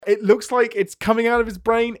It looks like it's coming out of his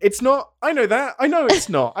brain. It's not. I know that. I know it's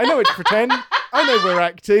not. I know it's pretend. I know we're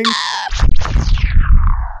acting.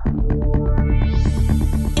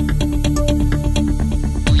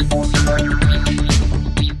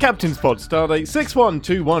 Captain's Pod, Stardate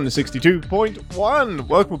 612162.1.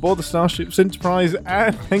 Welcome aboard the Starship's Enterprise,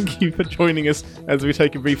 and thank you for joining us as we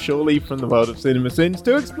take a brief shore leave from the world of cinema sins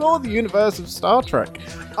to explore the universe of Star Trek.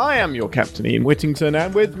 I am your Captain Ian Whittington,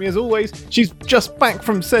 and with me as always, she's just back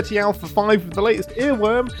from SETI Alpha 5 with the latest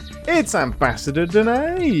earworm. It's Ambassador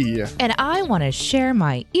Danae. And I want to share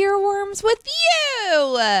my earworms with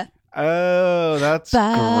you. Oh, that's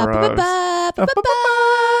gross.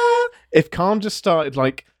 If Khan just started,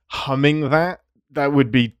 humming that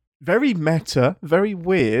would be very meta, very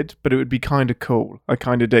weird, but it would be kind of cool. I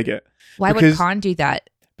kind of dig it. Why would Khan do that?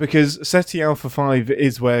 Because SETI Alpha 5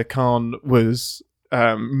 is where Khan was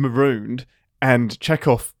marooned, and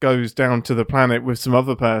Chekhov goes down to the planet with some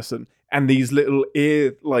other person, and these little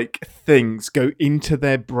ear-like things go into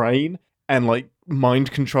their brain and,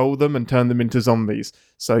 mind control them and turn them into zombies.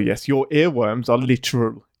 So, yes, your earworms are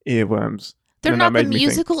literal earworms. They're not the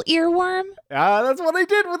musical earworm? That's what I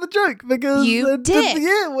did with the joke, because you did. The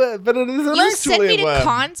earworm, but it is an you actual sent me earworm. To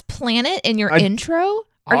Khan's planet in your intro?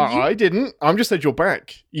 I didn't. I'm just said you're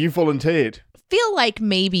back. You volunteered. Feel like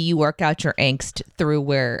maybe you work out your angst through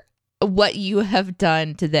what you have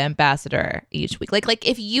done to the ambassador each week. Like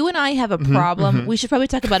if you and I have a problem, we should probably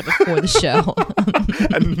talk about it before the show.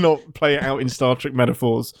 And not play it out in Star Trek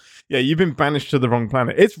metaphors. Yeah, you've been banished to the wrong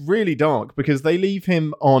planet. It's really dark because they leave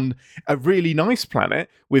him on a really nice planet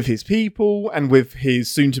with his people and with his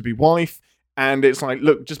soon-to-be wife. And it's like,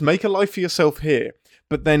 look, just make a life for yourself here.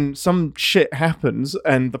 But then some shit happens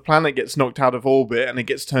and the planet gets knocked out of orbit and it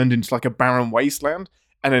gets turned into a barren wasteland.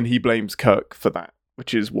 And then he blames Kirk for that,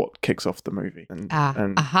 which is what kicks off the movie. And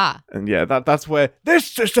yeah, that's where this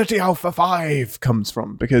SETI Alpha 5 comes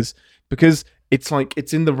from, because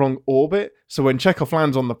it's in the wrong orbit. So when Chekhov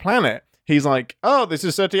lands on the planet, he's like, oh, this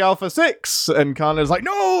is SETI Alpha 6. And Khan is like,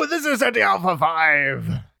 no, this is SETI Alpha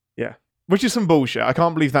 5. Yeah, which is some bullshit. I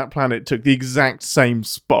can't believe that planet took the exact same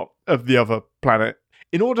spot of the other planet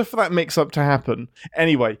in order for that mix-up to happen.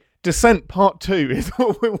 Anyway, Descent Part 2 is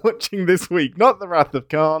what we're watching this week, not The Wrath of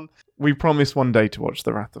Khan. We promised one day to watch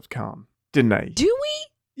The Wrath of Khan, didn't they? Do we?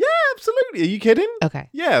 Yeah, absolutely. Are you kidding? Okay.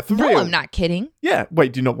 Yeah, for real. No, I'm not kidding. Yeah.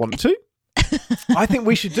 Wait, do you not want to? I think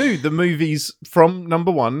we should do the movies from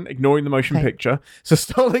number 1, ignoring the motion picture. So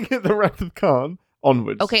starting at The Wrath of Khan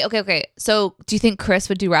onwards. Okay. So do you think Chris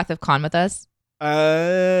would do Wrath of Khan with us?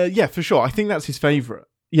 Yeah, for sure. I think that's his favorite.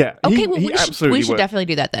 Yeah. Okay, we should definitely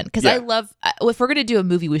do that then. Because I love, if we're going to do a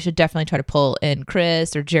movie, we should definitely try to pull in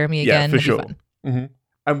Chris or Jeremy again. Yeah, for sure. Mm-hmm.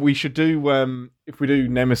 And we should do, if we do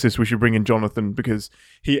Nemesis, we should bring in Jonathan, because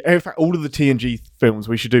in fact, all of the TNG films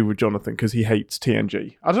we should do with Jonathan, because he hates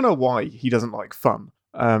TNG. I don't know why he doesn't like fun,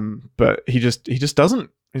 but he just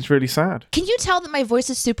doesn't. It's really sad. Can you tell that my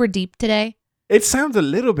voice is super deep today? It sounds a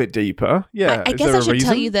little bit deeper. Yeah. I guess I should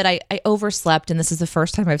tell you that I overslept, and this is the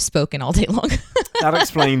first time I've spoken all day long. That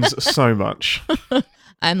explains so much.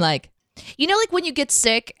 I'm like when you get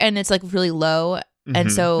sick and it's really low,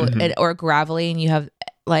 and so or gravelly, and you have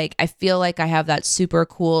I feel like I have that super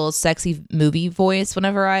cool, sexy movie voice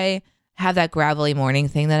whenever I have that gravelly morning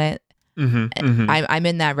thing that I'm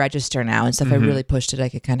in that register now, and so if I really pushed it, I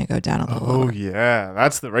could kind of go down a little lower. Yeah,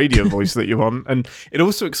 that's the radio voice that you want. And it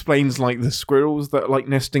also explains the squirrels that are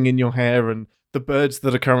nesting in your hair, and the birds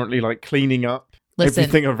that are currently cleaning up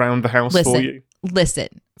everything around the house for you. Listen,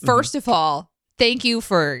 first of all, thank you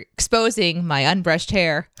for exposing my unbrushed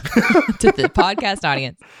hair to the podcast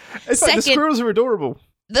audience. Second, the squirrels are adorable.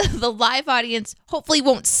 The live audience hopefully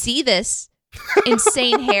won't see this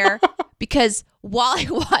insane hair, because while I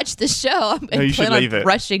watch the show, I'm planning on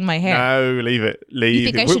brushing my hair. No, leave it. You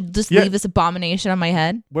think I should just leave this abomination on my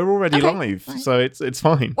head? We're already live, so it's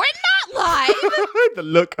fine. We're not live! The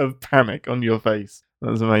look of panic on your face.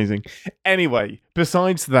 That's amazing. Anyway,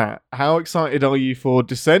 besides that, how excited are you for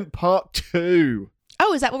Descent Part 2?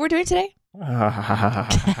 Oh, is that what we're doing today?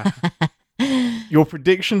 Your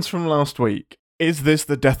predictions from last week. Is this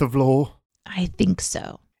the death of Lore? I think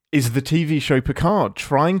so. Is the TV show Picard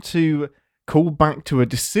trying to call back to a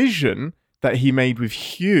decision that he made with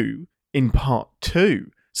Hugh in Part 2?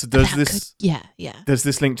 So does this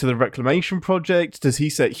link to the Reclamation Project? Does he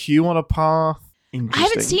set Hugh on a path? I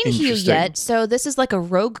haven't seen Hugh yet, so this is like a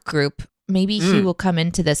rogue group. Maybe Hugh will come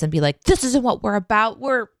into this and be like, "This isn't what we're about.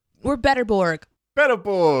 We're Better Borg." Better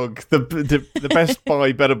Borg, the Best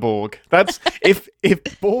Buy Better Borg. That's if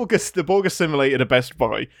the Borg assimilated a Best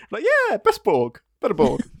Buy, Best Borg, Better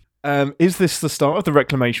Borg. Is this the start of the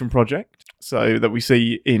Reclamation Project, So that we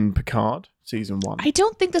see in Picard season 1. I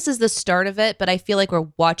don't think this is the start of it, but I feel like we're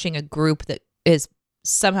watching a group that is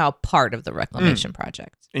somehow part of the reclamation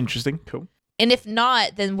project. Interesting. Cool. And if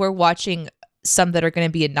not, then we're watching some that are going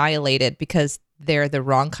to be annihilated because they're the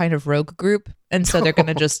wrong kind of rogue group. And so they're going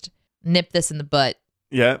to just nip this in the butt.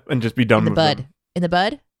 Yeah, and just be done with them. In the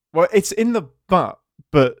bud? Well, it's in the butt,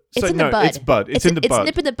 but... It's in the bud. It's bud. It's in the bud. It's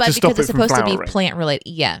nip in the bud because it's supposed to be plant-related.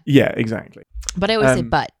 Yeah. Yeah, exactly. But I always say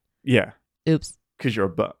butt. Yeah. Oops. Because you're a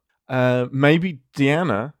butt. Maybe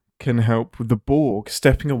Deanna can help with the Borg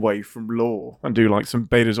stepping away from Lore and do like some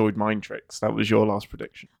Betazoid mind tricks. That was your last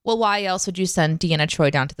prediction. Well, why else would you send Deanna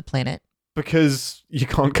Troi down to the planet? Because you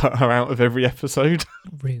can't cut her out of every episode.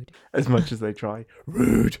 Rude. As much as they try.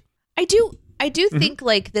 Rude. I do think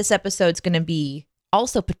like this episode's going to be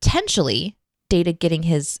also potentially Data getting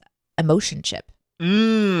his emotion chip.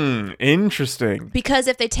 Interesting. Because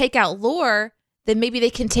if they take out Lore, then maybe they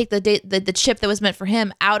can take the chip that was meant for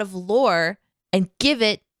him out of Lore and give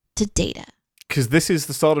it to Data. Because this is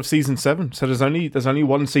the start of season 7, so there's only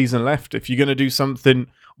one season left. If you're going to do something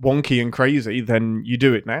wonky and crazy, then you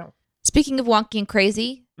do it now. Speaking of wonky and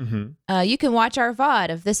crazy, you can watch our VOD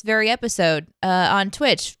of this very episode on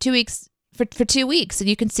Twitch 2 weeks for 2 weeks, and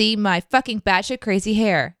you can see my fucking batshit crazy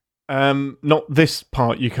hair. Not this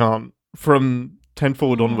part you can't. From 10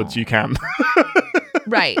 forward onwards you can.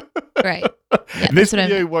 Right. Yeah, this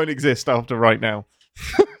video won't exist after right now.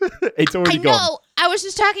 It's already gone. No, I was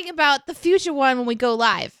just talking about the future one when we go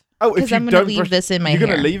live. Oh, if you I'm going to leave this in my hair. You're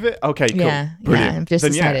going to leave it? Okay, cool. Yeah, brilliant. Yeah, I've just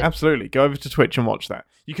then decided. Yeah, absolutely. Go over to Twitch and watch that.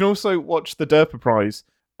 You can also watch the Derpa Prize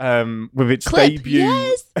with its Clip. debut.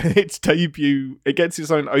 Yes. Its debut. It gets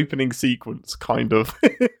its own opening sequence, kind of.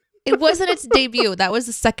 It wasn't its debut. That was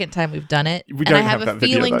the second time we've done it. We don't and I have a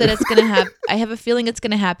feeling that it's gonna have. I have a feeling it's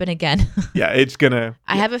gonna happen again. Yeah, it's gonna.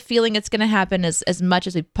 I have a feeling it's gonna happen as much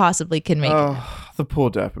as we possibly can make it. The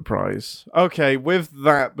poor Derpa Prize. Okay, with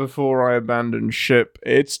that, before I abandon ship,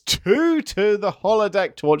 it's 2 to the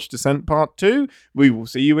holodeck to watch Descent Part 2. We will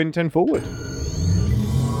see you in 10 forward.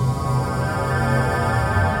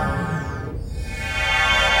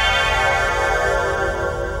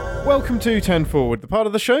 Welcome to 10 Forward, the part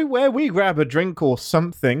of the show where we grab a drink or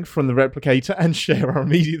something from the replicator and share our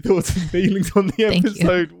immediate thoughts and feelings on the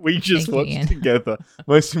episode we just watched together.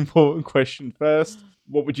 Most important question first.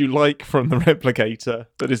 What would you like from the replicator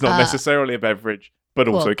that is not necessarily a beverage, but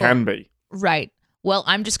also can be? Right. Well,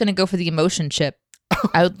 I'm just going to go for the emotion chip.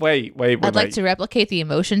 Wait. I'd like to replicate the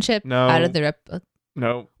emotion chip out of the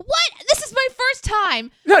No. What? This is my first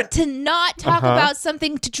time to not talk about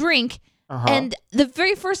something to drink. And the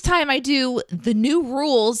very first time I do the new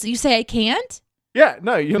rules, you say I can't? Yeah,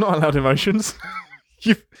 no, you're not allowed emotions.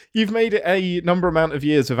 You've made it a number amount of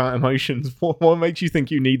years without emotions. What makes you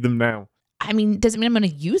think you need them now? I mean, doesn't mean I'm going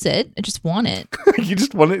to use it. I just want it. You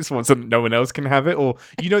just want it so no one else can have it? Or,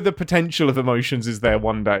 the potential of emotions is there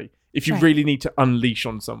one day. If you really need to unleash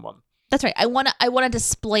on someone. That's right. I want to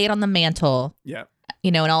display it on the mantle. Yeah.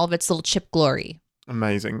 In all of its little chip glory.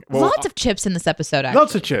 Amazing. Well, lots of chips in this episode, actually.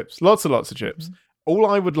 Lots of chips. Lots of chips. Mm-hmm. All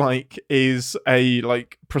I would like is a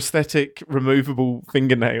prosthetic removable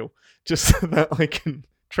fingernail just so that I can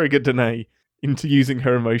trigger Danae into using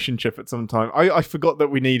her emotion chip at some time. I forgot that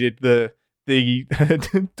we needed the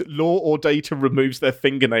Law or Data removes their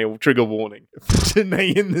fingernail trigger warning for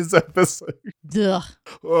Danae in this episode. Ugh.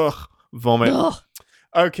 Ugh. Vomit. Ugh.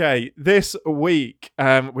 Okay, this week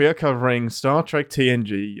we are covering Star Trek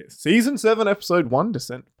TNG Season 7, Episode 1,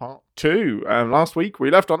 Descent Part 2. Last week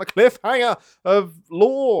we left on a cliffhanger of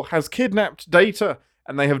Law has kidnapped Data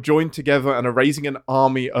and they have joined together and are raising an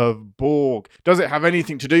army of Borg. Does it have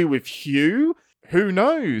anything to do with Hugh? Who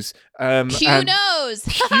knows? Hugh knows!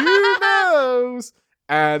 Hugh knows!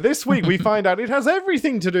 This week we find out it has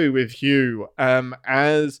everything to do with Hugh,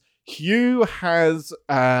 as Hugh has,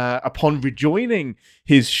 upon rejoining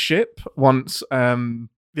his ship once the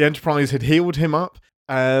Enterprise had healed him up.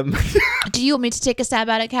 Do you want me to take a stab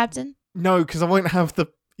at it, Captain? No, because I won't have the...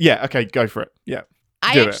 Yeah, okay, go for it. Yeah.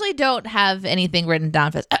 I actually don't have anything written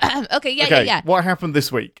down for this. Okay, yeah. What happened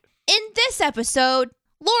this week? In this episode,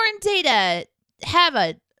 Lore and Data have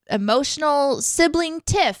a emotional sibling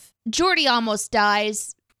tiff. Geordi almost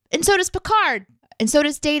dies, and so does Picard, and so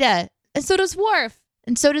does Data, and so does Worf.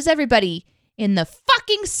 And so does everybody in the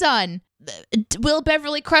fucking sun. Will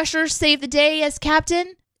Beverly Crusher save the day as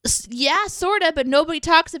captain? Yeah, sorta, but nobody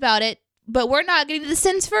talks about it. But we're not getting to the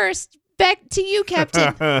sins first. Back to you,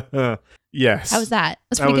 Captain. Yes. How was that?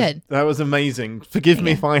 That's pretty good. That was amazing. Forgive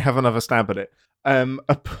me if I have another stab at it.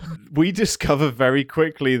 We discover very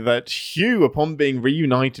quickly that Hugh, upon being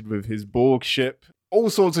reunited with his Borg ship, all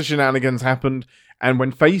sorts of shenanigans happened, And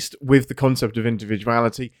when faced with the concept of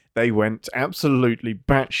individuality, they went absolutely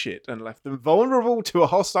batshit and left them vulnerable to a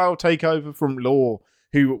hostile takeover from Law,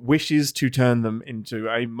 who wishes to turn them into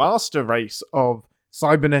a master race of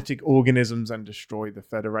cybernetic organisms and destroy the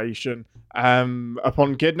Federation.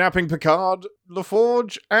 Upon kidnapping Picard,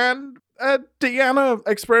 LaForge, and Deanna,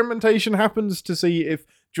 experimentation happens to see if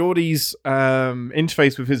Geordie's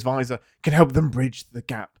interface with his visor can help them bridge the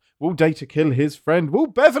gap. Will Data kill his friend? Will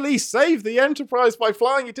Beverly save the Enterprise by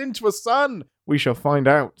flying it into a sun? We shall find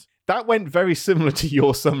out. That went very similar to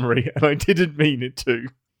your summary, and I didn't mean it to.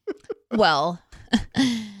 Well,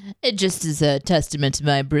 it just is a testament to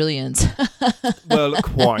my brilliance. Well,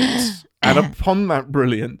 quite. And upon that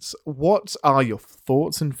brilliance, what are your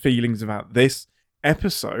thoughts and feelings about this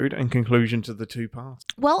episode and conclusion to the two parts?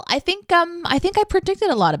 Well, I think I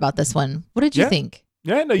predicted a lot about this one. What did you think?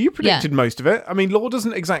 Yeah, no, you predicted most of it. I mean, Law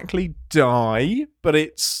doesn't exactly die, but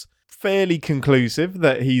it's fairly conclusive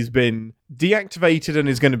that he's been deactivated and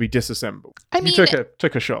is going to be disassembled. I mean, you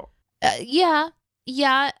took a shot. Yeah.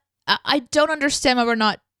 I don't understand why we're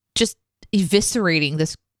not just eviscerating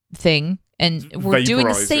this thing, and we're doing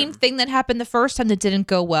the same thing that happened the first time that didn't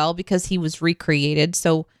go well because he was recreated.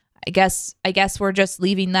 So I guess we're just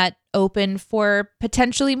leaving that open for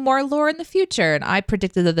potentially more Lore in the future. And I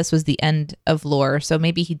predicted that this was the end of Lore, so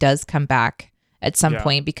maybe he does come back at some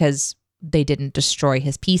point because they didn't destroy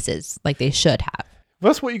his pieces like they should have.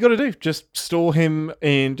 That's what you got to do. Just store him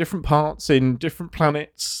in different parts, in different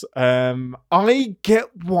planets. I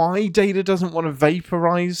get why Data doesn't want to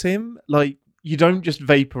vaporize him. Like, you don't just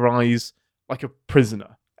vaporize like a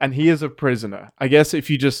prisoner. And he is a prisoner. I guess if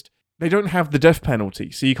you they don't have the death penalty,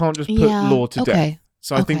 so you can't just put Law to death.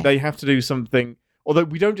 So I think they have to do something, although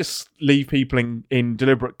we don't just leave people in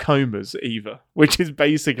deliberate comas either, which is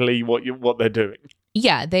basically what they're doing.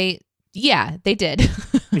 Yeah, they did.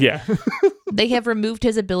 Yeah. They have removed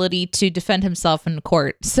his ability to defend himself in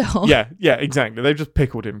court, so... Yeah, exactly. They've just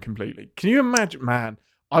pickled him completely. Can you imagine, man,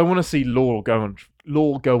 I want to see Law go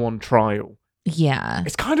on trial. Yeah.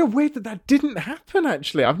 It's kind of weird that didn't happen,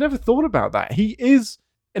 actually. I've never thought about that. He is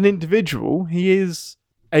an individual. He is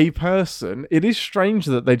a person. It is strange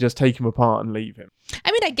that they just take him apart and leave him.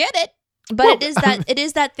 I mean, I get it, but it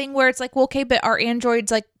is that thing where it's like, well, okay, but are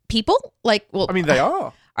androids like people? Like, well, I mean, they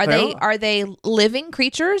are. Are they living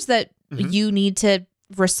creatures that you need to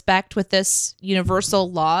respect with this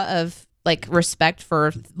universal law of like respect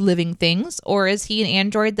for living things, or is he an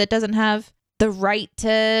android that doesn't have the right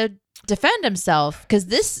to defend himself? Because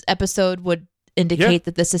this episode would indicate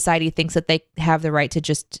that the society thinks that they have the right to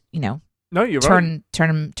just no, you're right.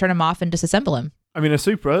 Turn him off and disassemble him. I mean, a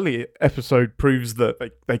super early episode proves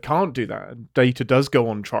that they can't do that. And Data does go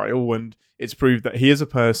on trial, and it's proved that he is a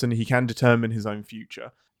person. He can determine his own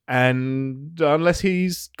future. And unless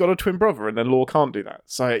he's got a twin brother, and then Law can't do that.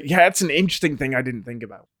 So, yeah, it's an interesting thing I didn't think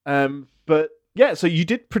about. But, yeah, so you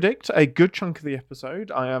did predict a good chunk of the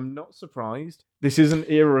episode. I am not surprised. This is an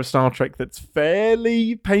era of Star Trek that's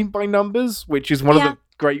fairly paint by numbers, which is one of the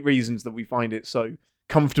great reasons that we find it so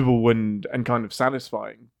comfortable and kind of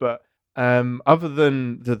satisfying. But other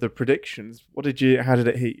than the predictions, how did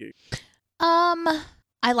it hit you?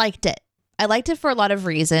 I liked it. I liked it for a lot of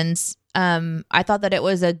reasons. I thought that it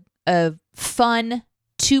was a fun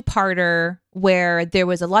two-parter where there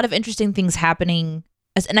was a lot of interesting things happening.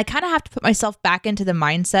 And I kind of have to put myself back into the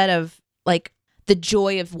mindset of like the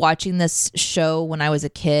joy of watching this show when I was a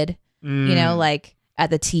kid, like at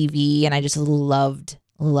the TV. And I just loved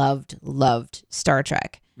Star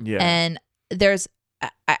Trek. Yeah. And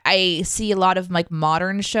I see a lot of like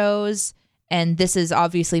modern shows, and this is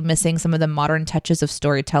obviously missing some of the modern touches of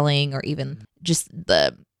storytelling, or even just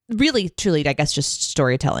the really, truly, I guess, just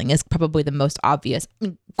storytelling is probably the most obvious. I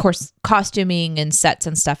mean, of course, costuming and sets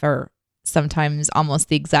and stuff are sometimes almost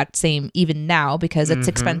the exact same even now because it's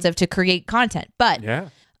expensive to create content. But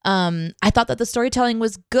I thought that the storytelling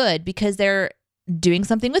was good because they're doing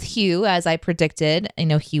something with Hugh, as I predicted.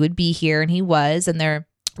 He would be here, and he was, and they're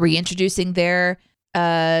reintroducing their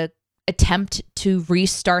attempt to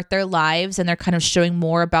restart their lives, and they're kind of showing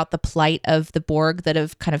more about the plight of the Borg that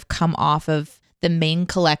have kind of come off of the main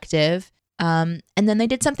collective. And then they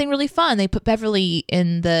did something really fun. They put Beverly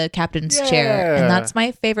in the captain's chair, and that's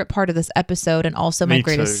my favorite part of this episode, and also my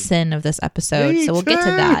greatest sin of this episode. So we'll get to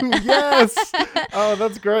that. Yes. Oh,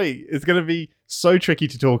 that's great. It's going to be so tricky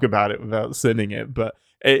to talk about it without sinning it, but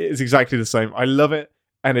it's exactly the same. I love it,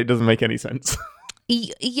 and it doesn't make any sense.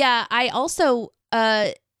 Yeah, I also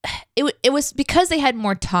it was because they had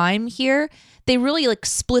more time here. They really like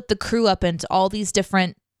split the crew up into all these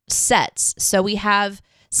different sets. So we have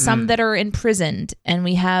some that are imprisoned, and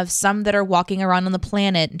we have some that are walking around on the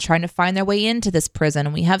planet and trying to find their way into this prison,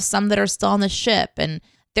 and we have some that are still on the ship. And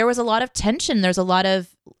there was a lot of tension. There's a lot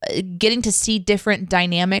of getting to see different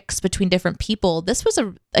dynamics between different people. This was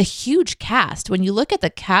a huge cast. When you look at the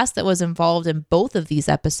cast that was involved in both of these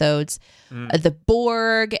episodes, the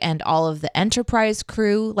Borg and all of the Enterprise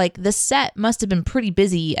crew, like the set must have been pretty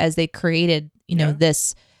busy as they created,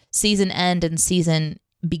 this season end and season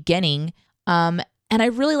beginning. And I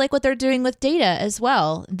really like what they're doing with Data as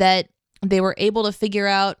well, that they were able to figure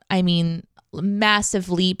out, massive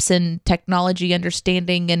leaps in technology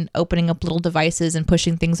understanding and opening up little devices and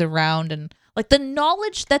pushing things around, and like the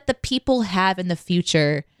knowledge that the people have in the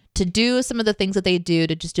future to do some of the things that they do,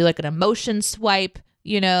 to just do like an emotion swipe,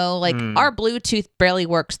 our Bluetooth barely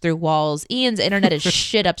works through walls. Ian's internet is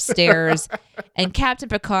shit upstairs, and Captain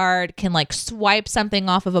Picard can like swipe something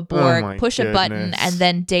off of a Borg, push a button, and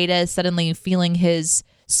then Data is suddenly feeling his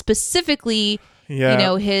specifically,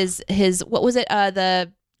 his what was it?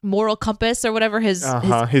 The moral compass or whatever, his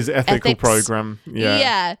ethical program.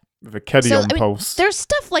 The Kedion pulse. There's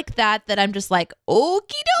stuff like that I'm just like, okie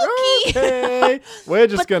dokie. Okay. We're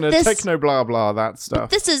just gonna techno blah blah that stuff.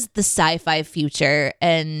 This is the sci-fi future,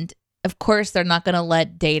 and of course they're not gonna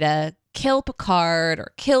let Data kill Picard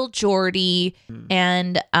or kill Geordi.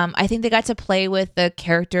 And I think they got to play with the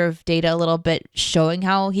character of Data a little bit, showing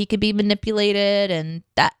how he could be manipulated, and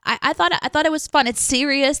that I thought it was fun. It's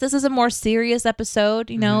serious. This is a more serious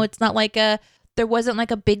episode. It's not like there wasn't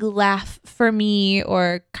like a big laugh for me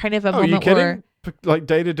or kind of a moment where like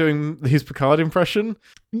Data doing his Picard impression.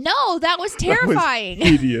 No, that was terrifying.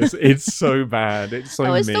 That was hideous. It's so bad. It's so mean.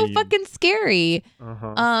 It was mean. so fucking scary.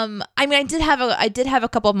 I did have a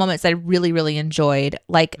couple of moments that I really, really enjoyed,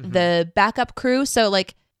 like the backup crew. So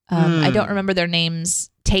like, I don't remember their names.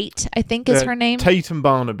 Tate, I think is her name. Tate and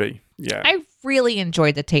Barnaby. Yeah. I really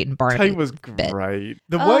enjoyed the Tate and Barnaby. Tate was great.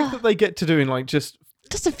 The work that they get to do in like just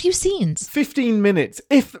a few scenes. 15 minutes,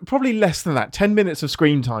 if probably less than that, 10 minutes of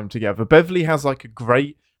screen time together. Beverly has like a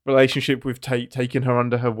great relationship with Tate, taking her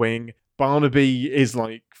under her wing. Barnaby is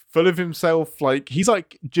like full of himself. Like he's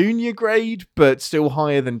like junior grade, but still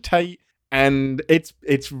higher than Tate. And it's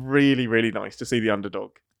really, really nice to see the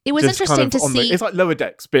underdog. It was interesting to see. It's like Lower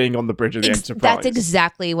Decks being on the bridge of the Enterprise. That's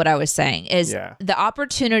exactly what I was saying, is the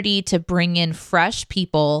opportunity to bring in fresh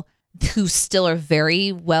people who still are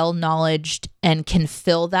very well knowledged and can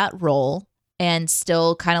fill that role and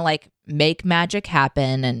still kind of like make magic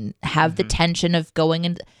happen and have the tension of going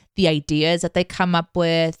into the ideas that they come up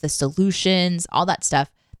with, the solutions, all that stuff.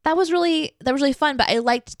 That was really fun. But I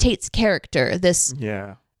liked Tate's character, this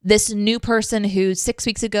new person who 6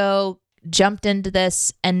 weeks ago jumped into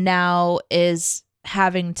this and now is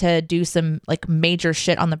having to do some like major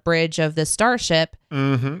shit on the bridge of the starship.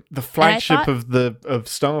 The flagship of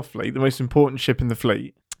Starfleet, the most important ship in the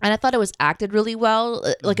fleet. And I thought it was acted really well.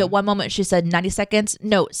 Like at one moment she said 90 seconds,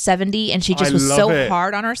 no, 70. And she just was so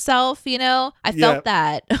hard on herself, I felt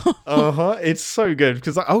that. It's so good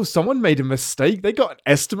because someone made a mistake. They got an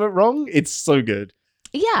estimate wrong. It's so good.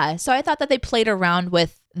 Yeah. So I thought that they played around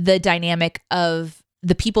with the dynamic of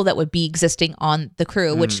the people that would be existing on the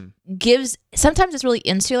crew, which gives, sometimes it's really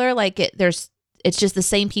insular. Like it's just the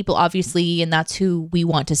same people, obviously, and that's who we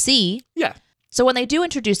want to see. Yeah. So when they do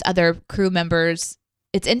introduce other crew members,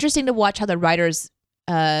 it's interesting to watch how the writers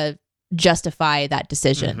justify that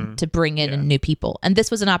decision to bring in new people. And this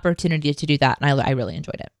was an opportunity to do that. And I really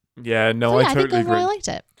enjoyed it. Yeah, no, I totally agree. I think overall I liked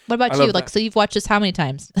it. What about you? Like, so you've watched this how many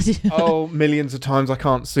times? Millions of times. I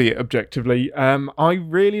can't see it objectively. I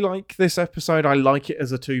really like this episode. I like it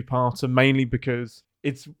as a two-parter, mainly because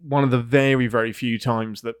it's one of the very, very few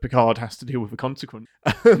times that Picard has to deal with the consequence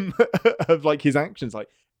of like his actions. Like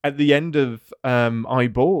at the end of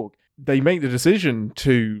Borg, they make the decision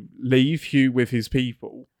to leave Hugh with his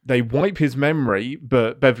people. They wipe his memory,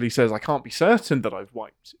 but Beverly says, I can't be certain that I've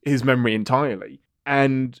wiped his memory entirely.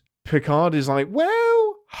 And Picard is like,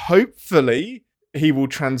 well, hopefully he will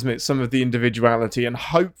transmit some of the individuality and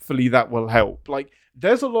hopefully that will help. Like,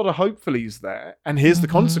 there's a lot of hopefullys there. And here's the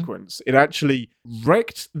consequence. It actually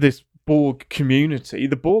wrecked this Borg community.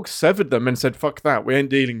 The Borg severed them and said, fuck that, we ain't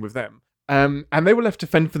dealing with them. And they were left to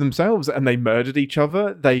fend for themselves, and they murdered each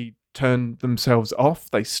other. They turned themselves off.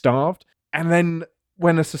 They starved. And then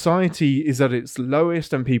when a society is at its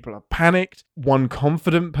lowest and people are panicked, one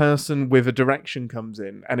confident person with a direction comes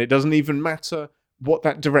in, and it doesn't even matter what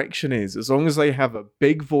that direction is. As long as they have a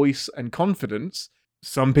big voice and confidence,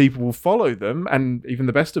 some people will follow them, and even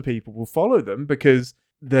the best of people will follow them because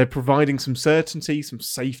they're providing some certainty, some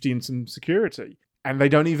safety, and some security. And they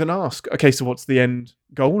don't even ask, okay, so what's the end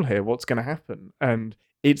goal here? What's going to happen? And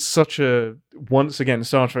it's such a, once again,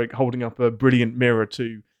 Star Trek holding up a brilliant mirror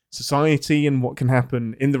to society and what can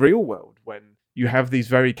happen in the real world when you have these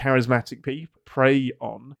very charismatic people prey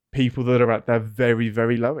on people that are at their very,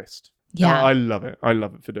 very lowest. Yeah. I love it. I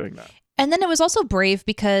love it for doing that. And then it was also brave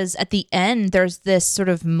because at the end, there's this sort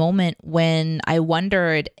of moment when I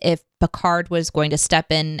wondered if Picard was going to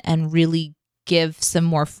step in and really give some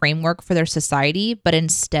more framework for their society, but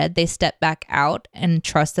instead they step back out and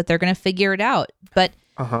trust that they're going to figure it out. But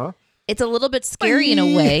it's a little bit scary in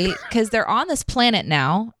a way because they're on this planet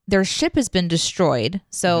now. Their ship has been destroyed.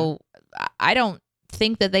 So I don't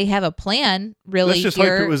think that they have a plan really. Let's just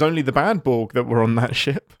hope it was only the bad Borg that were on that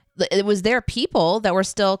ship. It was their people that were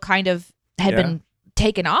still kind of had been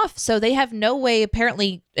taken off. So they have no way,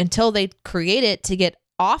 apparently, until they create it to get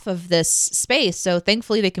off of this space. So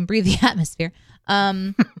thankfully they can breathe the atmosphere.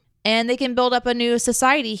 And they can build up a new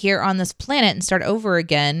society here on this planet and start over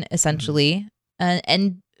again, essentially.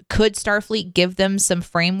 And could Starfleet give them some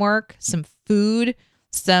framework, some food,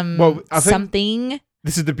 something?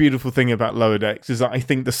 This is the beautiful thing about Lower Decks, is that I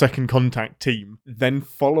think the Second Contact team then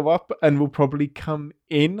follow up and will probably come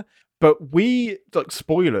in. But we, like,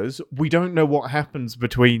 spoilers, we don't know what happens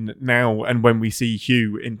between now and when we see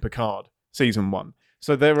Hugh in Picard, season 1.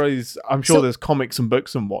 So there is, I'm sure there's comics and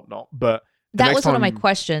books and whatnot, but... That was one of my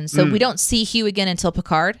questions. So we don't see Hugh again until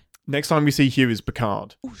Picard? Next time we see Hugh is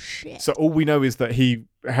Picard. Oh, shit. So all we know is that he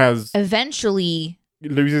has... Eventually...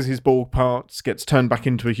 loses his Borg parts, gets turned back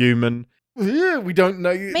into a human... Yeah, we don't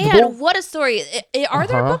know. Man, what a story. Are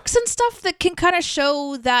there books and stuff that can kind of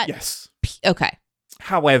show that? Yes. Okay.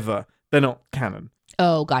 However, they're not canon.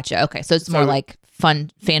 Oh, gotcha. Okay. So it's more like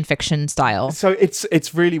fun fan fiction style. So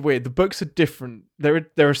it's really weird. The books are different. They're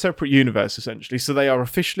a separate universe, essentially. So they are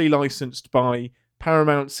officially licensed by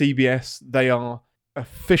Paramount, CBS. They are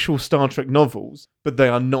official Star Trek novels, but they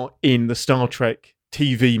are not in the Star Trek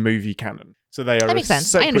TV movie canon. So they are that makes a sense.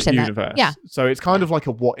 separate I understand universe. That. Yeah. So it's kind of like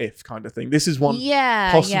a what if kind of thing. This is one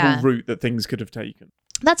possible route that things could have taken.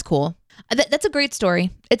 That's cool. That's a great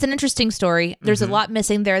story. It's an interesting story. There's a lot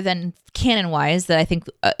missing there than canon-wise that I think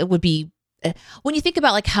it would be... when you think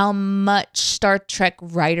about like how much Star Trek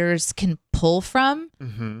writers can pull from,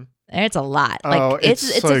 it's a lot. Like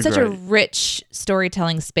it's such a rich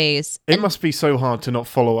storytelling space. It must be so hard to not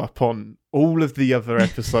follow up on all of the other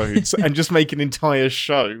episodes and just make an entire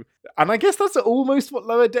show. And I guess that's almost what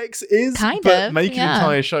Lower Decks is. But make an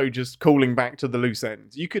entire show just calling back to the loose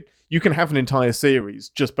ends. You can have an entire series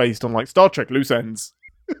just based on like Star Trek loose ends.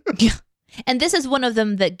 Yeah. And this is one of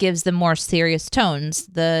them that gives the more serious tones,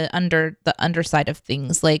 the underside of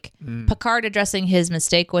things. Like Picard addressing his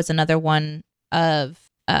mistake was another one of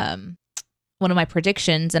one of my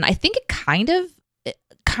predictions, and I think it kind of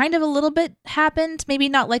a little bit happened. Maybe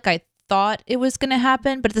not like I thought it was going to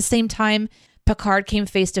happen, but at the same time, Picard came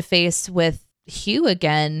face to face with Hugh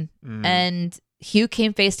again, and Hugh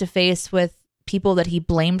came face to face with people that he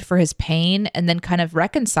blamed for his pain and then kind of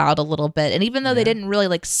reconciled a little bit. And even though they didn't really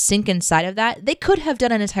like sink inside of that, they could have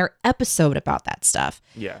done an entire episode about that stuff.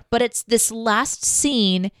 Yeah. But it's this last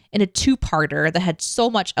scene in a two-parter that had so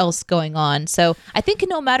much else going on. So I think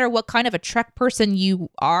no matter what kind of a Trek person you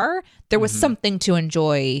are, there was something to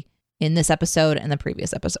enjoy in this episode and the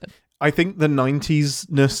previous episode. I think the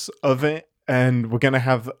 90s-ness of it, and we're going to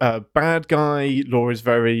have a bad guy. Laura's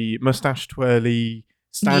very mustache twirly,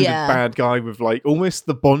 standard bad guy with like almost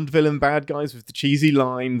the Bond villain bad guys with the cheesy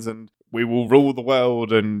lines and we will rule the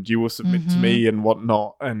world and you will submit to me and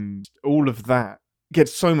whatnot, and all of that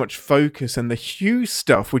gets so much focus, and the Hugh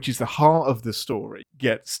stuff, which is the heart of the story,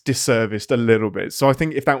 gets disserviced a little bit. So I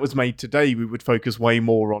think if that was made today, we would focus way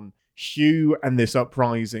more on Hugh and this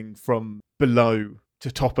uprising from below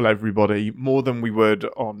to topple everybody more than we would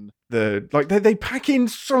on the... Like, they pack in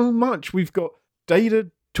so much. We've got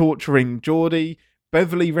Data torturing Geordi,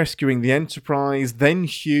 Beverly rescuing the Enterprise, then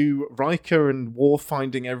Hugh, Riker and Worf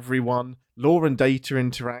finding everyone, Law and Data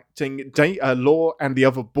interacting, Law and the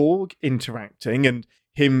other Borg interacting, and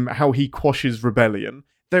him, how he quashes rebellion.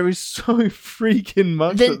 There is so freaking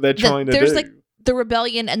much that they're trying to do. There's like the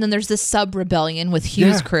rebellion, and then there's the sub-rebellion with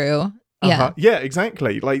Hugh's crew. Yeah,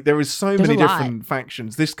 exactly. Like, there is so many different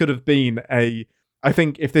factions. This could have been I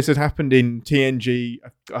think if this had happened in TNG,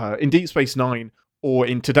 in Deep Space Nine, or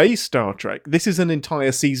in today's Star Trek, this is an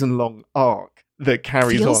entire season-long arc that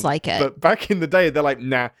carries on. Feels like it. But back in the day, they're like,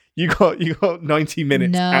 nah, you got 90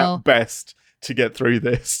 minutes at best to get through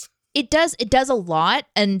this. It does a lot,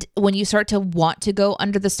 and when you start to want to go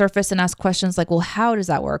under the surface and ask questions like, well, how does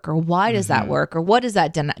that work, or why does that work, or what is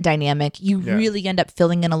that dynamic, you really end up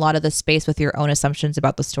filling in a lot of the space with your own assumptions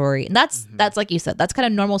about the story. And that's like you said, that's kind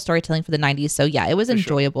of normal storytelling for the 90s. So yeah, it was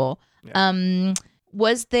enjoyable. Sure. Yeah.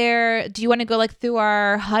 was there? Do you want to go like through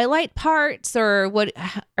our highlight parts, or what?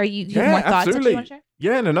 Are you have more thoughts that you want to share?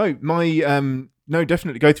 Yeah, no. No,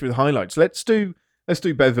 definitely go through the highlights. Let's do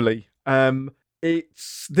Beverly.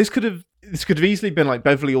 This could have easily been like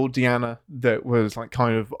Beverly or Deanna that was like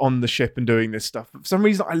kind of on the ship and doing this stuff. But for some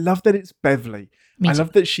reason, I love that it's Beverly. I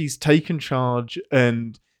love that she's taken charge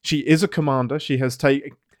and she is a commander. She has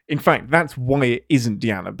taken. In fact, that's why it isn't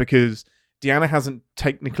Deanna, because Deanna hasn't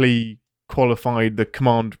technically qualified the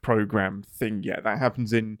command program thing yet. That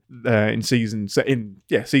happens in season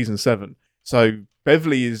 7. So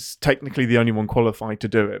Beverly is technically the only one qualified to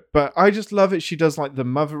do it. But I just love it. She does like the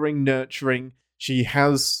mothering, nurturing. She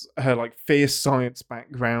has her like fierce science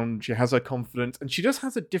background. She has her confidence, and she just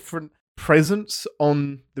has a different presence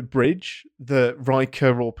on the bridge that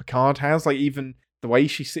Riker or Picard has. Like even the way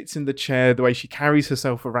she sits in the chair, the way she carries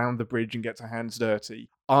herself around the bridge and gets her hands dirty.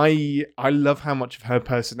 I love how much of her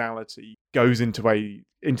personality goes into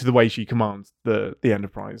the way she commands the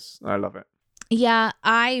Enterprise. I love it. Yeah,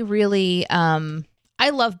 I really I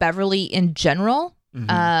love Beverly in general.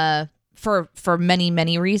 For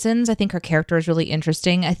many reasons. I think her character is really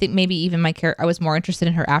interesting. I think maybe even I was more interested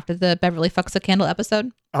in her after the Beverly Fucks a Candle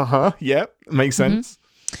episode. Yep, makes sense.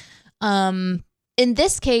 In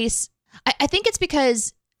this case, I think it's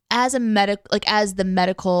because as the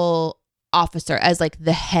medical officer, as like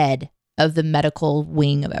the head of the medical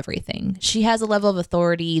wing of everything, she has a level of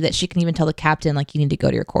authority that she can even tell the captain, like, you need to go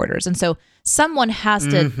to your quarters. And so someone has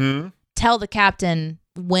to tell the captain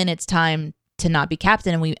when it's time to not be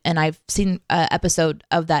captain. And I've seen an episode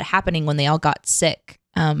of that happening when they all got sick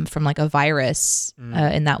from like a virus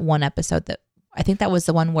in that one episode that I think that was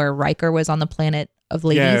the one where Riker was on the planet of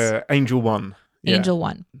ladies. Yeah, Angel 1. Angel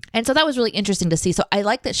 1. And so that was really interesting to see. So I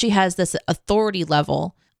like that she has this authority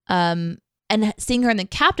level. And seeing her in the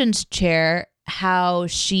captain's chair, how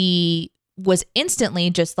she was instantly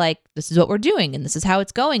just like, this is what we're doing and this is how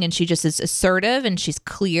it's going. And she just is assertive and she's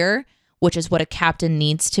clear, which is what a captain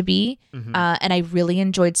needs to be. And I really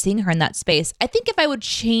enjoyed seeing her in that space. I think if I would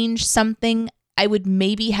change something, I would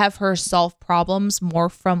maybe have her solve problems more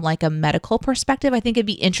from like a medical perspective. I think it'd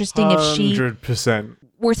be interesting if she 100%.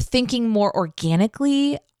 were thinking more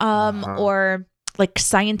organically or like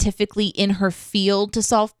scientifically in her field to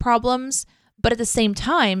solve problems. But at the same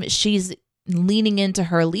time, she's leaning into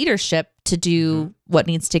her leadership to do what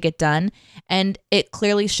needs to get done. And it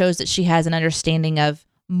clearly shows that she has an understanding of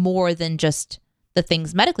more than just the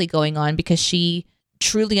things medically going on, because she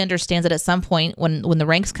truly understands that at some point when the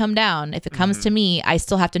ranks come down, if it comes to me, I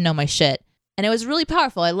still have to know my shit. And it was really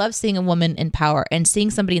powerful. I love seeing a woman in power, and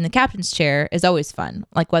seeing somebody in the captain's chair is always fun.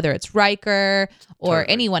 Like whether it's Riker or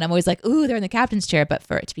anyone, I'm always like, ooh, they're in the captain's chair. But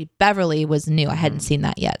for it to be Beverly was new. I hadn't seen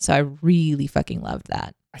that yet. So I really fucking loved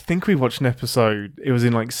that. I think we watched an episode, it was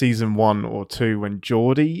in like season 1 or 2 when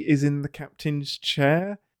Geordie is in the captain's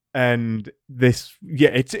chair. And this,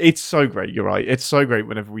 it's so great. You're right. It's so great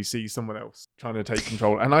whenever we see someone else trying to take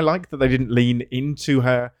control. And I like that they didn't lean into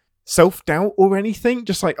her self-doubt or anything.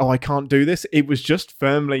 Just like, oh, I can't do this. It was just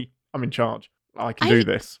firmly, I'm in charge. I can do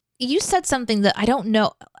this. You said something that I don't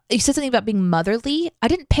know. You said something about being motherly. I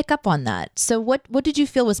didn't pick up on that. So what did you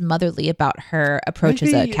feel was motherly about her approach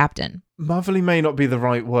as a captain? Motherly may not be the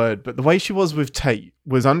right word, but the way she was with Tate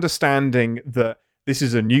was understanding that this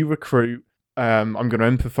is a new recruit. I'm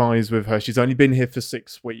going to empathize with her. She's only been here for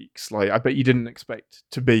 6 weeks. Like, I bet you didn't expect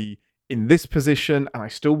to be in this position, and I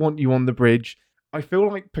still want you on the bridge. I feel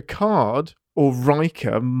like Picard or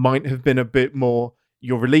Riker might have been a bit more,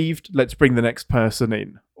 you're relieved, let's bring the next person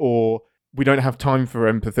in. Or we don't have time for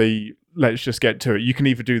empathy, let's just get to it. You can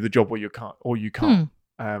either do the job or you can't.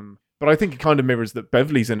 But I think it kind of mirrors that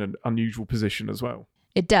Beverly's in an unusual position as well.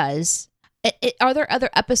 It does. Are there other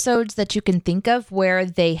episodes that you can think of where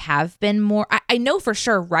they have been more? I know for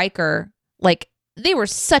sure Riker, like, they were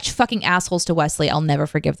such fucking assholes to Wesley. I'll never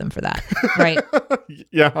forgive them for that. Right?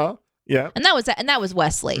 Yeah. And that was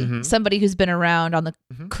Wesley, somebody who's been around on the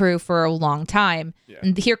crew for a long time. Yeah.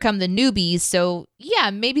 And here come the newbies. So yeah,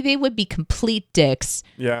 maybe they would be complete dicks.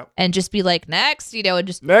 Yeah. And just be like, next, and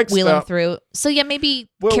just wheel them through. So yeah, maybe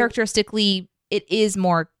characteristically it is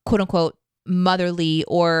more quote unquote motherly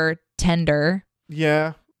or tender.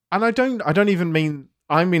 Yeah. And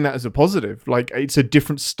I mean that as a positive. Like, it's a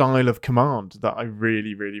different style of command that I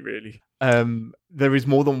really, really, really there is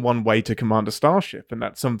more than one way to command a starship, and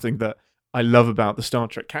that's something that I love about the Star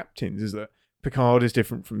Trek captains, is that Picard is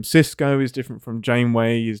different from Sisko, is different from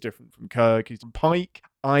Janeway, is different from Kirk, he's from Pike.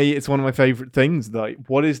 It's one of my favorite things. Like,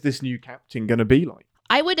 what is this new captain going to be like?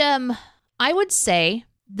 I would say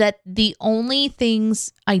that the only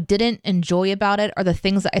things I didn't enjoy about it are the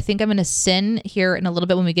things that I think I'm going to sin here in a little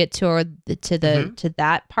bit when we get to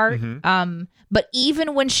that part. But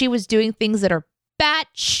even when she was doing things that are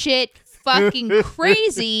batshit fucking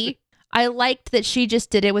crazy, I liked that she just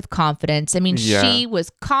did it with confidence. I mean, she was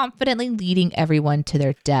confidently leading everyone to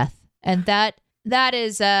their death, and that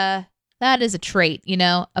is a trait,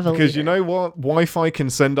 of a leader. Because you know what? Wi-Fi can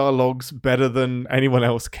send our logs better than anyone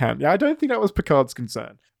else can. Yeah, I don't think that was Picard's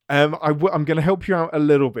concern. I'm going to help you out a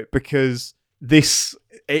little bit because it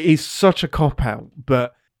is such a cop-out.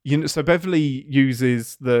 But, so Beverly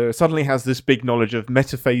suddenly has this big knowledge of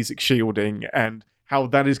metaphasic shielding and how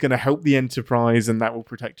that is going to help the Enterprise and that will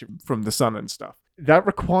protect it from the sun and stuff. That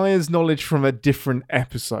requires knowledge from a different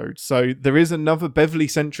episode. So there is another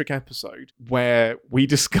Beverly-centric episode where we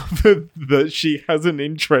discover that she has an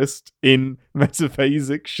interest in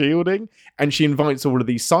metaphasic shielding, and she invites all of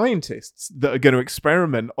these scientists that are going to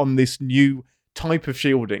experiment on this new type of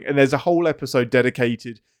shielding. And there's a whole episode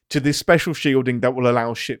dedicated to this special shielding that will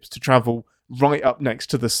allow ships to travel right up next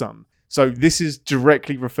to the sun. So this is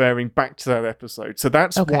directly referring back to that episode. So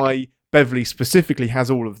that's why Beverly specifically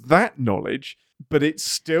has all of that knowledge, but it's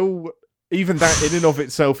still, even that in and of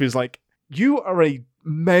itself is like, you are do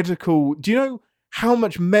you know how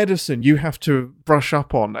much medicine you have to brush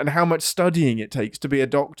up on and how much studying it takes to be a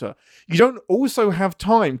doctor? You don't also have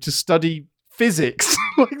time to study physics.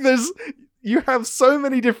 You have so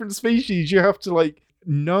many different species you have to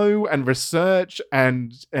know and research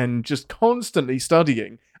and just constantly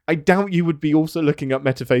studying. I doubt you would be also looking up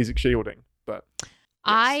metaphasic shielding, but yes.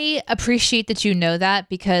 I appreciate that you know that,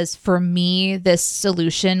 because for me, this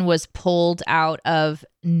solution was pulled out of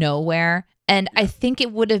nowhere. And I think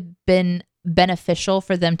it would have been beneficial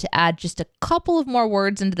for them to add just a couple of more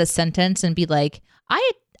words into the sentence and be like,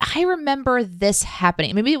 I remember this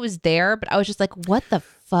happening. Maybe it was there, but I was just like, what the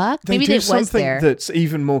fuck? Maybe it was there. They do something that's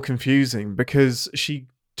even more confusing, because she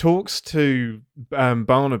talks to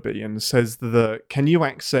Barnaby and says that, can you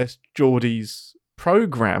access Geordie's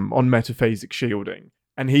program on metaphasic shielding?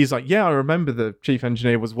 And he's like, yeah, I remember the chief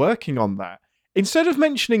engineer was working on that. Instead of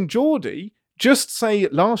mentioning Geordie, just say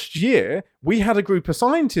last year we had a group of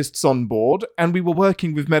scientists on board and we were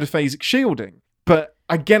working with metaphasic shielding. But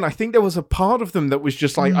again, I think there was a part of them that was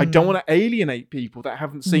just like, I don't want to alienate people that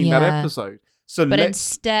haven't seen that episode. So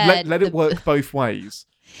instead, let it work both ways.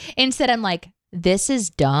 Instead, I'm like, this is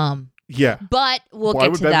dumb. Yeah. But we'll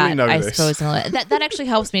get to that, I suppose. That actually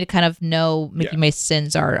helps me to kind of know maybe my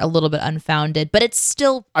sins are a little bit unfounded, but it's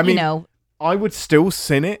still, I would still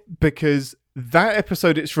sin it, because that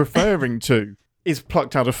episode it's referring to is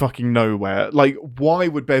plucked out of fucking nowhere. Like, why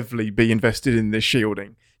would Beverly be invested in this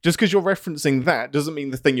shielding? Just because you're referencing that doesn't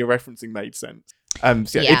mean the thing you're referencing made sense.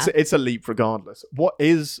 It's a leap regardless. What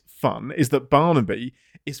is fun is that Barnaby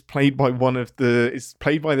is played by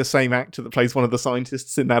the same actor that plays one of the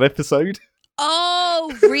scientists in that episode.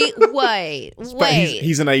 Oh, wait.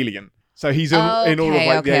 He's an alien. So he's in all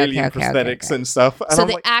of the alien prosthetics and stuff. And so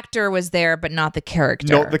the actor was there, but not the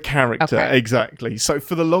character. Not the character, exactly. So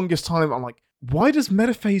for the longest time, I'm like, why does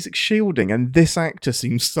metaphasic shielding and this actor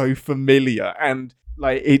seem so familiar? And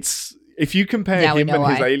if you compare him and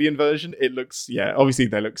his alien version, it looks, obviously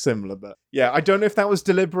they look similar, but I don't know if that was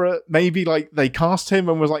deliberate. Maybe they cast him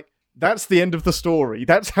and was like, that's the end of the story.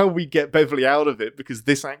 That's how we get Beverly out of it, because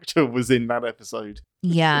this actor was in that episode.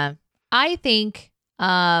 Yeah. I think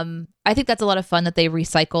that's a lot of fun that they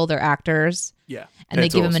recycle their actors. Yeah. And they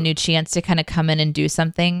give him a new chance to kind of come in and do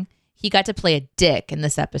something. He got to play a dick in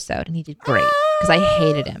this episode, and he did great, because I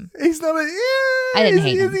hated him. He's not I didn't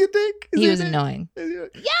hate him. Is he a dick? He was annoying.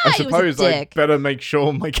 I suppose I better make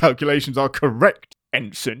sure my calculations are correct,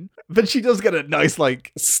 Ensign. But she does get a nice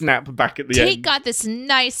snap back at the end. Kate got this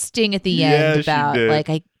nice sting at the end about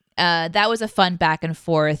that was a fun back and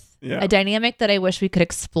forth, a dynamic that I wish we could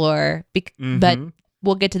explore. But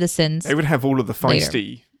we'll get to the sins. They would have all of the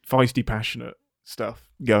feisty, passionate stuff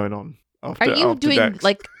going on. Are you doing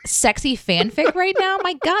sexy fanfic right now?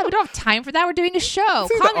 My God, we don't have time for that. We're doing a show.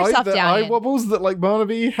 Calm yourself down. Eye wobbles that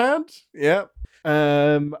Barnaby had. Yeah.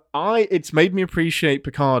 It's made me appreciate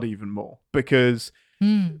Picard even more, because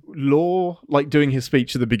Lore, doing his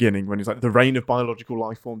speech at the beginning when he's like, the reign of biological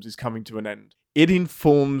life forms is coming to an end. It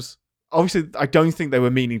informs. Obviously, I don't think they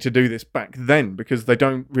were meaning to do this back then, because they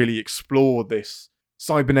don't really explore this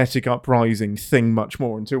cybernetic uprising thing much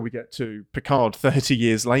more until we get to Picard 30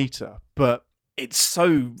 years later. But it's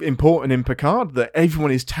so important in Picard that everyone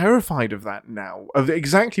is terrified of that now. Of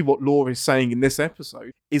exactly what Lore is saying in this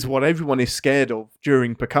episode is what everyone is scared of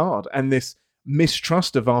during Picard. And this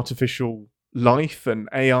mistrust of artificial life and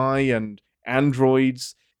AI and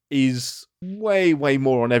androids is way, way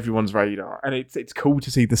more on everyone's radar. And it's cool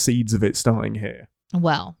to see the seeds of it starting here.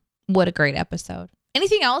 Well, what a great episode.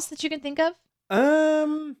 Anything else that you can think of?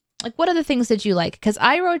 Like, what other things did you like? Because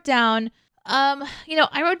I wrote down,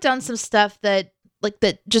 I wrote down some stuff that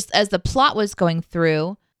just as the plot was going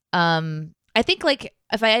through, I think, like,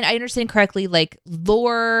 if I understand correctly, like,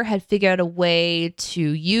 Lore had figured out a way to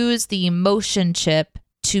use the emotion chip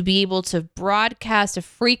to be able to broadcast a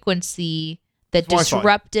frequency that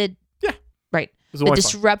disrupted... Yeah. Right. That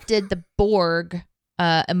disrupted the Borg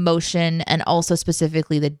emotion, and also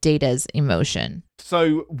specifically the Data's emotion.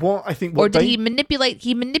 So what I think... Or did he manipulate...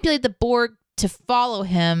 He manipulated the Borg to follow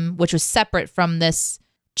him, which was separate from this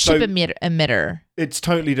chip emitter. It's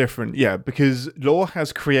totally different, yeah, because Lore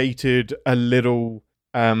has created a little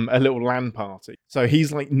LAN party. So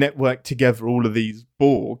he's like networked together all of these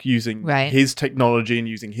Borg using his technology and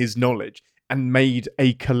using his knowledge, and made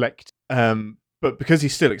a collect. But because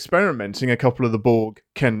he's still experimenting, a couple of the Borg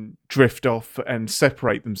can drift off and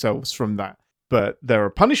separate themselves from that. But there are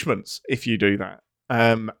punishments if you do that.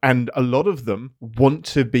 And a lot of them want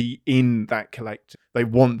to be in that collective. They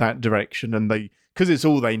want that direction, and because it's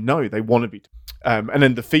all they know, they want to be. And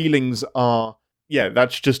then the feelings are,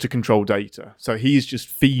 that's just to control Data. So he's just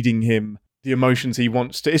feeding him the emotions he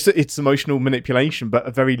wants to. It's emotional manipulation, but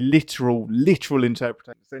a very literal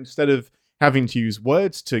interpretation. So instead of having to use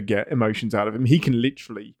words to get emotions out of him, he can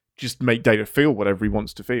literally just make Data feel whatever he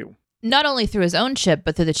wants to feel. Not only through his own chip,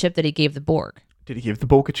 but through the chip that he gave the Borg. Did he give the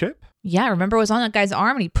Borg a chip? Yeah, remember it was on that guy's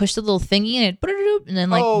arm, and he pushed the little thingy, and then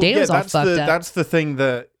Data's all fucked up. That's the thing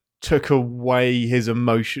that took away his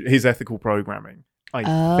ethical programming. I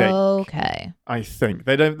think. Okay. I think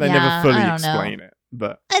they never fully explain it,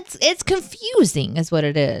 but it's confusing, is what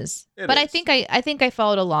it is. But I think I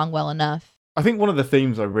followed along well enough. I think one of the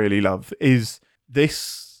themes I really love is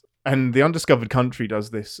this, and the Undiscovered Country does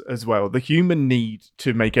this as well. The human need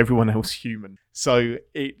to make everyone else human. So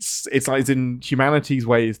it's like, as in, humanity's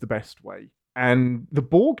way is the best way, and the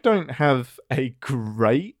Borg don't have a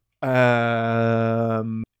great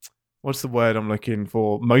what's the word I'm looking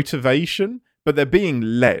for? Motivation. But they're being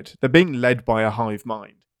led. They're being led by a hive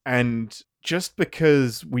mind. And just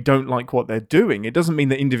because we don't like what they're doing, it doesn't mean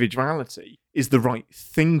that individuality is the right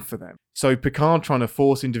thing for them. So Picard trying to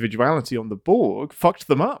force individuality on the Borg fucked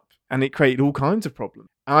them up. And it created all kinds of problems.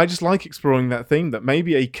 And I just like exploring that theme, that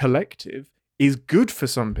maybe a collective is good for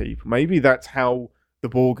some people. Maybe that's how the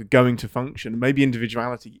Borg are going to function. Maybe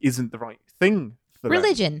individuality isn't the right thing for them.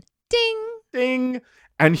 Religion. Ding. Ding.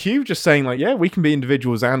 And Hugh just saying, like, we can be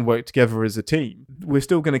individuals and work together as a team. We're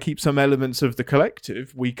still going to keep some elements of the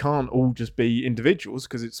collective. We can't all just be individuals,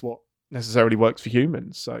 because it's what necessarily works for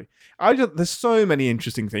humans. So there's so many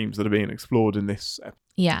interesting themes that are being explored in this episode.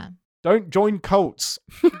 Yeah. Don't join cults.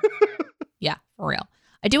 Yeah, for real.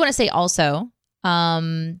 I do want to say also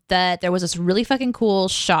that there was this really fucking cool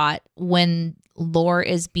shot when Lore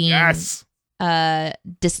is being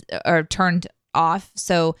turned off.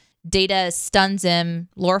 So Data stuns him,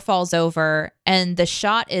 Lore falls over, and the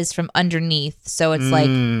shot is from underneath. So it's like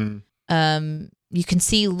you can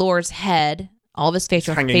see Lore's head, all of his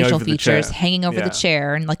facial features hanging over the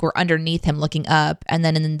chair, and like we're underneath him looking up. And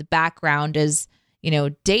then in the background is,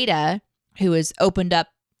 Data, who has opened up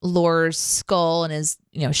Lore's skull and is,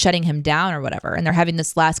 shutting him down or whatever. And they're having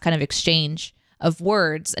this last kind of exchange of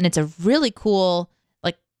words. And it's a really cool,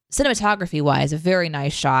 like, cinematography wise, a very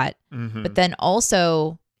nice shot. Mm-hmm. But then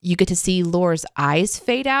also, you get to see Lore's eyes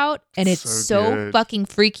fade out, and it's so fucking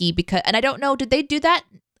freaky and I don't know, did they do that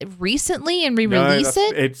recently and re-release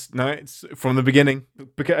it? It's from the beginning.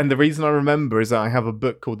 And the reason I remember is that I have a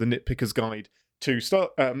book called The Nitpicker's Guide to Star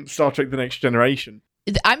Trek: The Next Generation.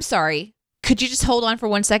 I'm sorry. Could you just hold on for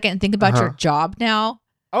 1 second and think about your job now?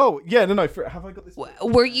 Oh, yeah, no. Have I got this?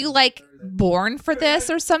 Were you like born for this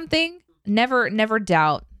or something? Never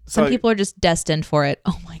doubt. Some people are just destined for it.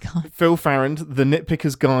 Oh my God. Phil Farrand, The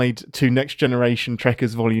Nitpicker's Guide to Next Generation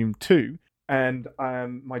Trekkers Volume 2. And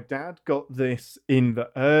my dad got this in the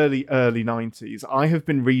early 90s. I have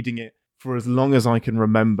been reading it for as long as I can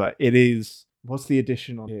remember. It is, what's the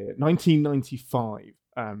edition on here? 1995,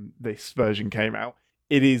 this version came out.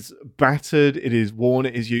 It is battered, it is worn,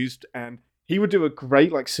 it is used. And he would do a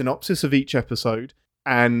great synopsis of each episode,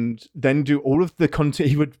 and then do all of the content.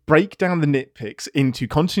 He would break down the nitpicks into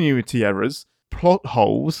continuity errors, plot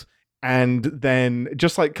holes, and then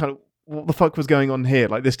just kind of, what the fuck was going on here?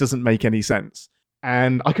 Like, this doesn't make any sense.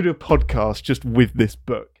 And I could do a podcast just with this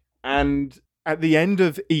book. And at the end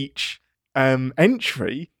of each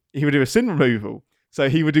entry, he would do a sin removal. So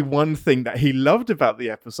he would do one thing that he loved about the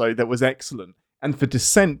episode that was excellent. And for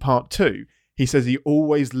Descent Part 2, he says he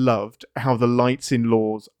always loved how the lights in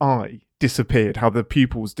Lore's eye disappeared, how the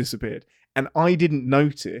pupils disappeared. And I didn't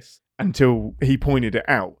notice until he pointed it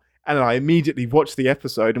out. And I immediately watched the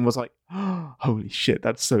episode and was like, oh, holy shit,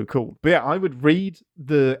 that's so cool. But yeah, I would read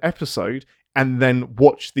the episode and then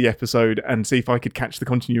watch the episode and see if I could catch the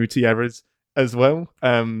continuity errors as well.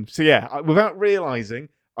 So yeah, without realizing,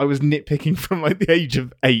 I was nitpicking from like the age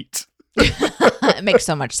of 8. It makes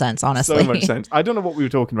so much sense, honestly. So much sense. I don't know what we were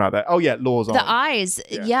talking about there. Oh yeah, Law's the eyes.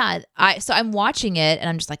 Yeah. So I'm watching it and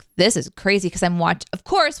I'm just like, this is crazy because of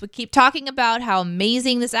course, we keep talking about how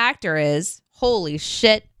amazing this actor is. Holy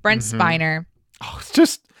shit, Brent Spiner. Oh,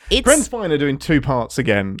 it's Brent Spiner doing 2 parts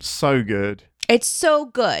again. So good. It's so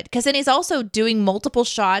good because then he's also doing multiple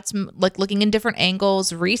shots, like looking in different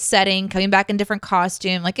angles, resetting, coming back in different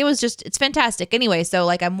costume. Like it's fantastic. Anyway, so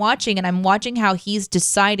like I'm watching how he's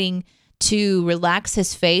deciding to relax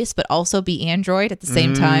his face, but also be android at the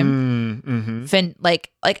same time.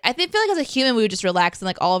 Like I feel like as a human, we would just relax and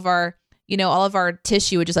like all of our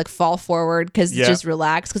tissue would just like fall forward because it's just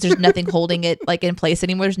relaxed because there's nothing holding it like in place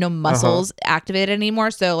anymore. There's no muscles activated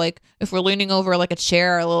anymore. So like if we're leaning over like a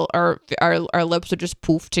chair, our lips would just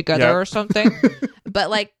poof together or something.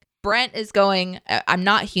 But like Brent is going, I'm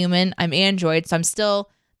not human, I'm android, so I'm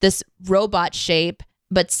still this robot shape,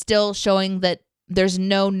 but still showing that there's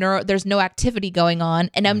no activity going on.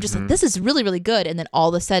 And I'm just like, this is really, really good. And then all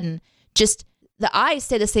of a sudden, just the eyes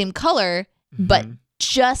stay the same color, but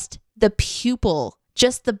just the pupil,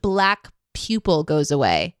 just the black pupil goes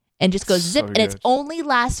away and just goes zip. And it only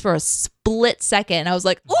lasts for a split second. And I was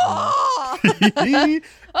like, oh, it's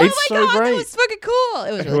my so God, great. that was fucking cool.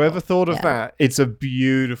 It was really Whoever cool. thought of that, it's a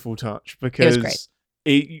beautiful touch because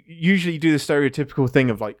it usually do the stereotypical thing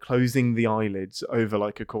of like closing the eyelids over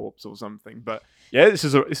like a corpse or something. But yeah, this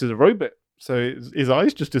is a robot. So his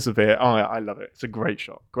eyes just disappear. Oh, I love it. It's a great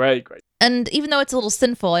shot. Great. And even though it's a little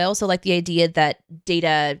sinful, I also like the idea that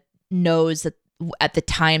Data knows that at the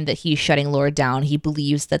time that he's shutting Lore down, he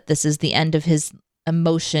believes that this is the end of his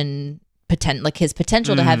emotion like his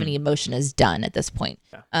potential to have any emotion is done at this point.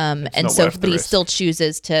 Yeah. And so, but he still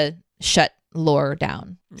chooses to shut Lore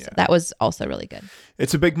down. Yeah. So that was also really good.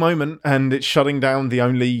 It's a big moment, and it's shutting down the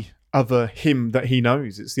only other him that he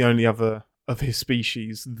knows. It's the only other of his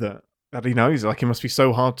species that he knows. Like, it must be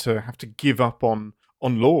so hard to have to give up on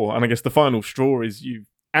Lore. And I guess the final straw is you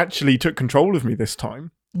actually took control of me this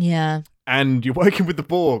time. Yeah. And you're working with the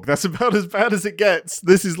Borg. That's about as bad as it gets.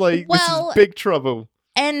 This is this is big trouble.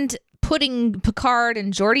 And putting Picard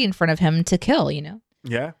and Geordi in front of him to kill, you know?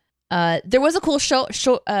 Yeah. There was a cool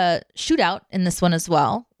shootout in this one as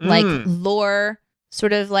well. Like Lore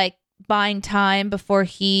sort of like buying time before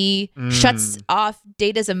he shuts off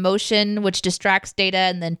Data's emotion, which distracts Data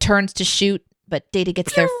and then turns to shoot, but Data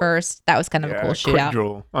gets there first. That was kind of a cool shootout. Quick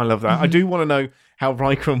draw. I love that. I do want to know how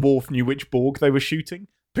Riker and Worf knew which Borg they were shooting,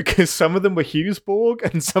 because some of them were Hugh's Borg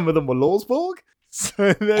and some of them were Lore's Borg.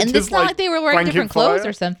 So and it's not like they were wearing different clothes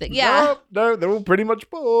or something. Yeah. No, they're all pretty much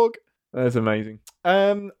Borg. That's amazing.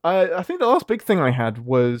 I think the last big thing I had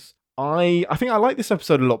was I think I like this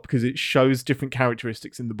episode a lot because it shows different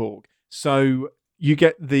characteristics in the Borg. So you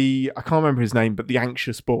get I can't remember his name, but the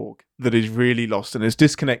anxious Borg that is really lost and is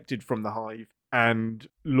disconnected from the hive, and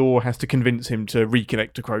Lore has to convince him to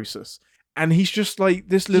reconnect to Croesus. And he's just like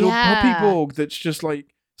this little puppy Borg that's just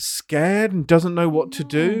like scared and doesn't know what to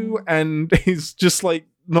do, and is just like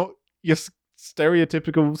not your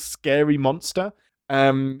stereotypical scary monster.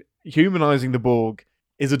 Humanizing the Borg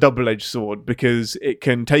is a double-edged sword because it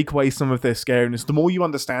can take away some of their scariness. The more you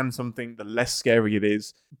understand something, the less scary it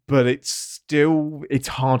is, but it's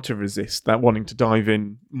hard to resist that wanting to dive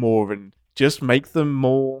in more and just make them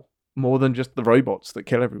more than just the robots that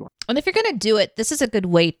kill everyone. And if you're going to do it, this is a good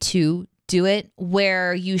way to do it,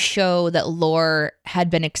 where you show that Lore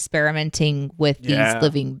had been experimenting with these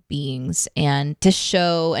living beings, and to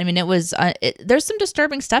show, I mean, it was there's some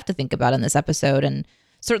disturbing stuff to think about in this episode, and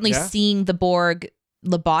certainly seeing the Borg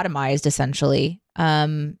lobotomized, essentially,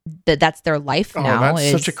 that's their life now.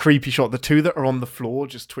 That's such a creepy shot. The two that are on the floor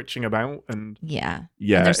just twitching about, and and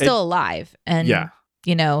they're still alive, and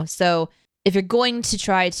you know, so if you're going to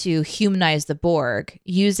try to humanize the Borg,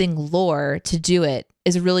 using Lore to do it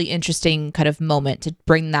is a really interesting kind of moment to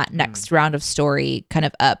bring that next round of story kind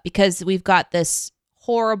of up, because we've got this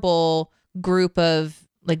horrible group of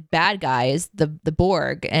like bad guys, the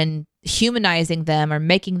Borg, and humanizing them or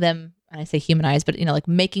making them, and I say humanize, but you know, like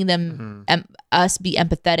making them us be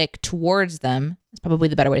empathetic towards them. It's probably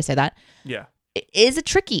the better way to say that. Yeah, it's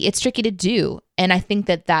tricky to do, and I think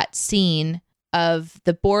that scene of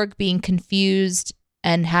the Borg being confused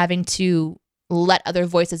and having to let other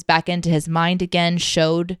voices back into his mind again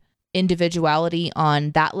showed individuality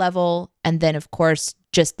on that level. And then, of course,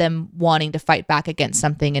 just them wanting to fight back against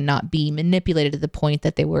something and not be manipulated to the point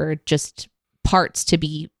that they were just parts to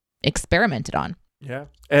be experimented on. Yeah.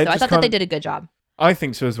 So I thought that they did a good job. I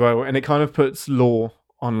think so as well. And it kind of puts Lore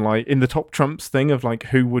on like in the top trumps thing of like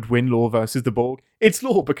who would win, Lore versus the Borg. It's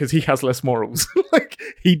Lore because he has less morals. Like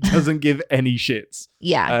he doesn't give any shits.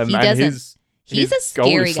 Yeah, he doesn't. He's a scary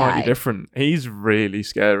goal is slightly guy. different. He's really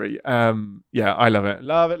scary. Yeah, I love it.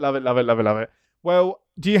 Love it. Well,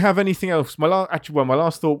 do you have anything else? My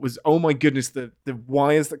last thought was, oh my goodness, the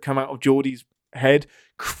wires that come out of Geordie's head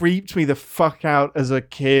creeped me the fuck out as a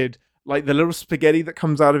kid. Like the little spaghetti that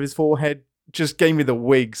comes out of his forehead just gave me the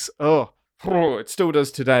wigs. Oh, it still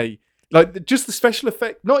does today. Like just the special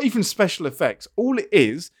effect, not even special effects. All it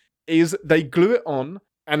is they glue it on.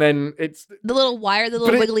 And then it's the little wire, the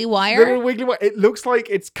little wiggly wire. The little wiggly wire. It looks like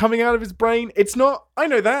it's coming out of his brain. It's not. I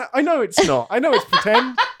know that. I know it's not. I know it's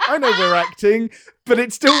pretend. I know we're acting. But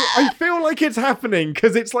it's still, I feel like it's happening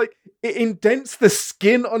because it's like, it indents the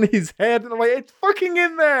skin on his head. And I'm like, it's fucking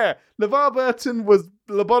in there. LeVar Burton was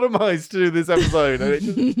lobotomized to do this episode. And it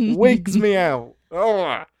just wigs me out.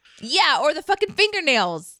 Oh. Yeah, or the fucking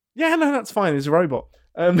fingernails. Yeah, no, that's fine. It's a robot.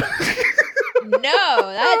 No,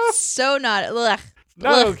 that's so not. Ugh.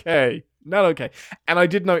 Not okay. And I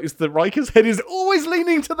did notice that Riker's head is always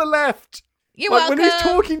leaning to the left. You're like welcome. When he's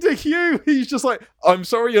talking to Hugh, he's just like, I'm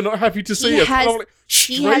sorry you're not happy to see us. And I'm like,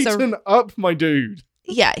 straighten up, my dude.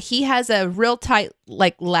 Yeah, he has a real tight,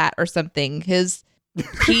 like, lat or something. It's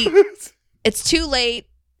too late.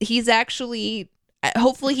 He's actually...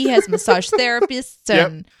 Hopefully he has massage therapists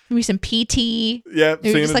and maybe some PT. Yeah,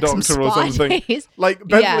 maybe seeing just, a like, doctor or something. days. Like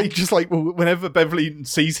Beverly, just like whenever Beverly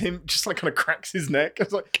sees him, just like kind of cracks his neck.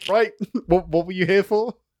 It's like, right, what were you here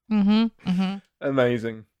for?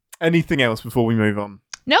 Amazing. Anything else before we move on?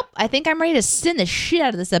 Nope. I think I'm ready to sin the shit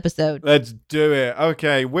out of this episode. Let's do it.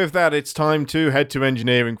 Okay, with that, it's time to head to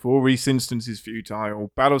engineering for Reese Instance is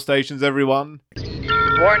futile. Battle stations, everyone.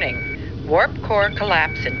 Warning. Warp core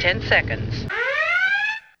collapse in 10 seconds.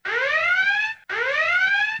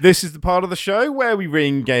 This is the part of the show where we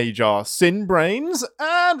re-engage our sin brains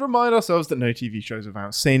and remind ourselves that no TV shows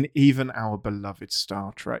without sin, even our beloved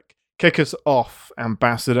Star Trek. Kick us off,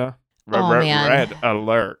 Ambassador. Man. Red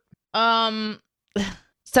alert.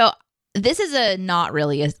 So this is a not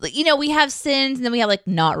really, we have sins and then we have like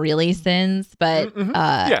not really sins, but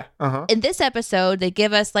in this episode, they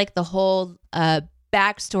give us like the whole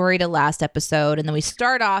backstory to last episode. And then we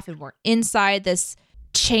start off and we're inside this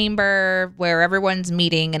chamber where everyone's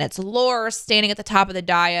meeting and it's Lore standing at the top of the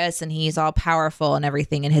dais and he's all powerful and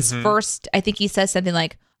everything. And his first, I think he says something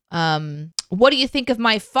like, what do you think of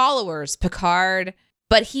my followers, Picard?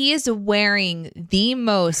 But he is wearing the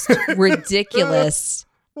most ridiculous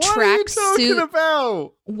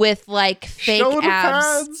tracksuit with like fake shoulder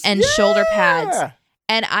abs pads. And shoulder pads.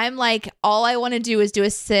 And I'm like, all I want to do is do a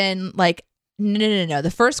sin. Like, no.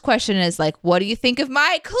 The first question is like, what do you think of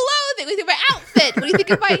my clothing? What do you think of my outfit? What do you think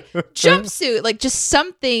of my jumpsuit? Like just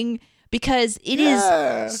something, because it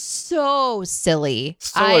is so silly.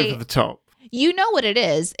 So over the top. You know what it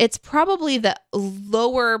is. It's probably the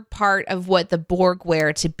lower part of what the Borg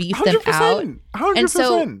wear to beef 100%, them out. 100%. And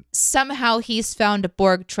so somehow he's found a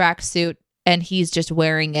Borg tracksuit and he's just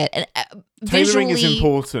wearing it. And Tailoring is visually,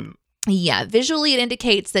 important. yeah, visually it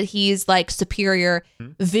indicates that he's like superior.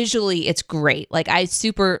 Visually, it's great. Like I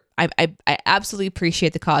absolutely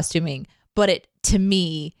appreciate the costuming, but to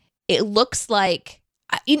me, it looks like,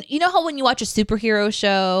 you know how when you watch a superhero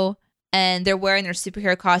show and they're wearing their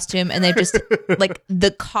superhero costume and they just like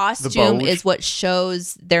the costume is what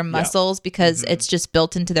shows their muscles because it's just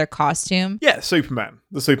built into their costume. Yeah, Superman.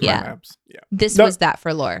 The Superman abs. Yeah. This was that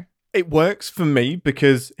for Lore. It works for me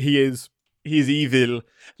because he's evil.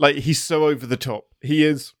 Like he's so over the top. He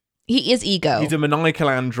is ego. He's a maniacal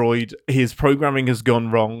android. His programming has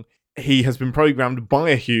gone wrong. He has been programmed by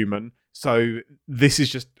a human. So this is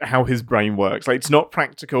just how his brain works. Like it's not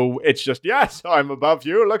practical. It's just, yes, I'm above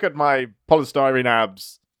you. Look at my polystyrene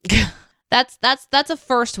abs. That's a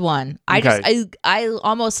first one. Okay. I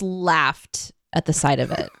almost laughed at the sight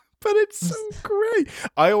of it. But it's so great.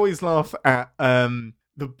 I always laugh at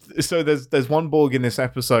so there's one Borg in this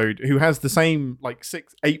episode who has the same like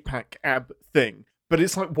 6-8 pack ab thing, but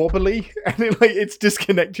it's like wobbly and it's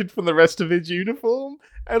disconnected from the rest of his uniform.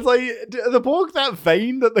 And it's like, are the Borg that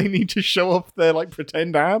vain that they need to show off their like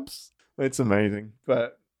pretend abs? It's amazing.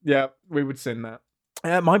 But yeah, we would sin that.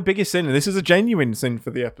 My biggest sin, and this is a genuine sin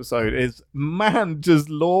for the episode, is man, does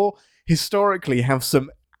Lore historically have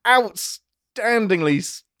some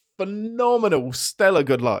outstandingly phenomenal, stellar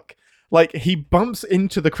good luck. Like, he bumps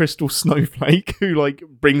into the crystal snowflake, who, like,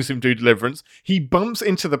 brings him to deliverance. He bumps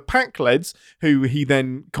into the Pakleds, who he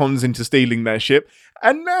then cons into stealing their ship.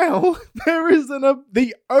 And now, there is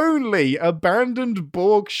the only abandoned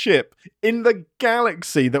Borg ship in the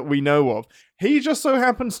galaxy that we know of. He just so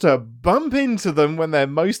happens to bump into them when they're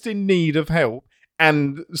most in need of help,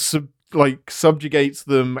 and subjugates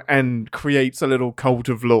them and creates a little cult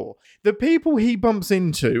of lore. The people he bumps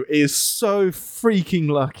into is so freaking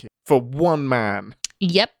lucky for one man.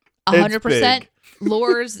 Yep, 100%.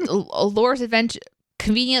 Lore's adventure,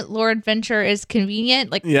 convenient lore adventure is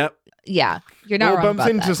convenient. Like, yep. Yeah, you're not wrong bumps about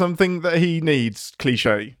into that. something that he needs.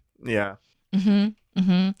 Cliche. Yeah.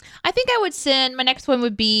 I think I would send, my next one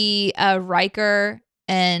would be Riker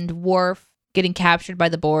and Worf getting captured by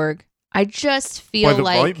the Borg. I just feel by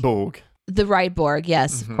like the right Borg. The right Borg,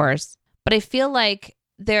 yes, of course. But I feel like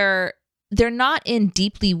they're not in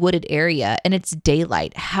deeply wooded area and it's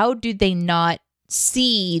daylight. How do they not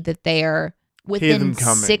see that they are within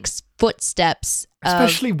 6 footsteps?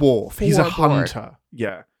 Especially Worf. He's a hunter. Borg.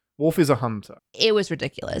 Yeah. Worf is a hunter. It was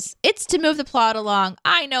ridiculous. It's to move the plot along.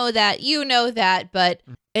 I know that. You know that. But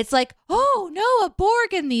it's like, oh, no, a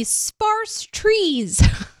Borg in these sparse trees.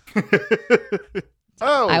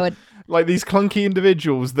 I would like these clunky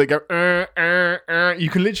individuals that go. You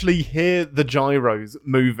can literally hear the gyros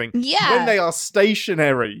moving. Yeah, when they are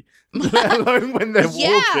stationary, let alone when they're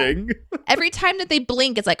walking. Every time that they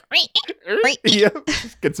blink, it's like. Yeah,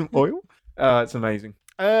 get some oil. It's amazing.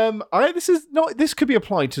 This could be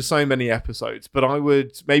applied to so many episodes, but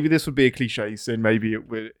maybe this would be a cliche sin. Maybe it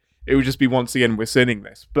would just be once again we're sinning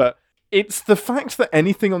this, but it's the fact that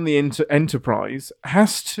anything on the Enterprise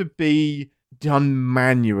has to be done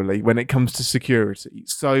manually when it comes to security.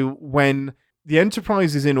 So when the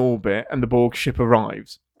Enterprise is in orbit and the Borg ship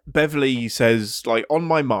arrives, Beverly says, like, on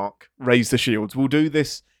my mark, raise the shields. We'll do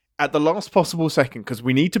this at the last possible second because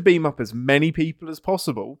we need to beam up as many people as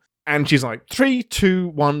possible. And she's like, 3, 2,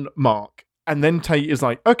 1, mark. And then Tate is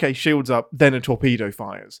like, okay, shields up, then a torpedo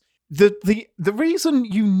fires. The reason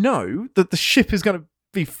you know that the ship is going to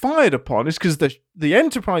be fired upon is because the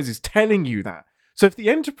Enterprise is telling you that. So if the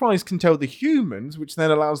Enterprise can tell the humans, which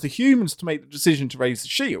then allows the humans to make the decision to raise the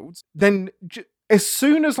shields, then as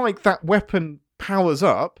soon as like that weapon powers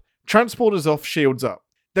up, transporters off, shields up.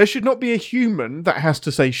 There should not be a human that has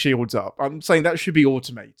to say shields up. I'm saying that should be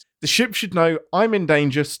automated. The ship should know, I'm in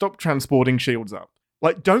danger, stop transporting, shields up.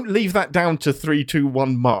 Like, don't leave that down to 3, 2,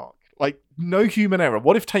 1 mark. Like, no human error.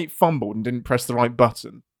 What if Tate fumbled and didn't press the right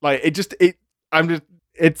button? Like,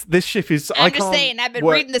 this ship is... I'm just saying, I've been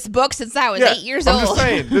reading this book since I was 8 years old. I'm just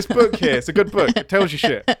saying, this book here, it's a good book. It tells you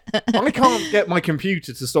shit. I can't get my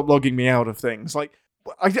computer to stop logging me out of things. Like,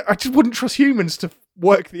 I just wouldn't trust humans to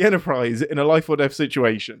work the Enterprise in a life or death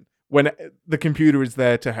situation when the computer is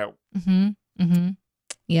there to help.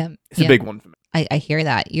 Yeah. It's a big one for me. I hear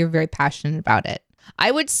that. You're very passionate about it.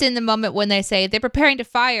 I would sin the moment when they say they're preparing to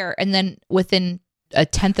fire and then within a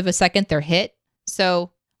tenth of a second they're hit.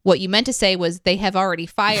 So what you meant to say was they have already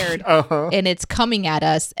fired and it's coming at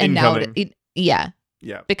us. And incoming. now,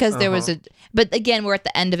 yeah. Because there was but again, we're at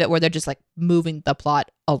the end of it where they're just like moving the plot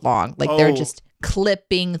along. Like they're just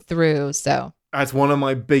clipping through. So that's one of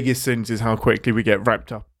my biggest sins is how quickly we get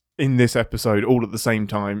wrapped up in this episode all at the same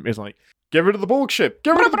time. It's like, get rid of the Borg ship.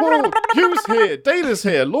 Get rid of the Borg. Q's here. Data's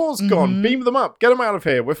here. Law's gone. Beam them up. Get them out of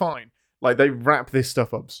here. We're fine. Like, they wrap this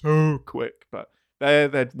stuff up so quick. But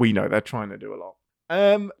we know they're trying to do a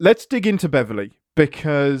lot. Let's dig into Beverly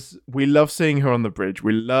because we love seeing her on the bridge.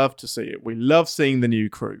 We love to see it. We love seeing the new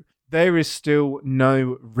crew. There is still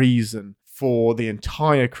no reason for the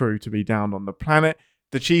entire crew to be down on the planet.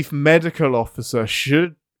 The chief medical officer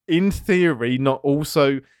should, in theory, not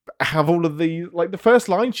also have all of the... Like, the first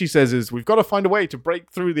line she says is, we've got to find a way to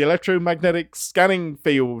break through the electromagnetic scanning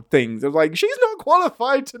field things. I was like, she's not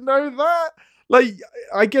qualified to know that. Like,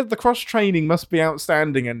 I get the cross-training must be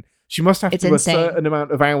outstanding, and she must have to do a certain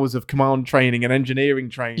amount of hours of command training and engineering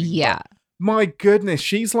training. Yeah. But my goodness,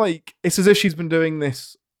 she's like... It's as if she's been doing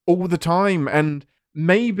this all the time, and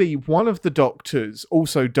maybe one of the doctors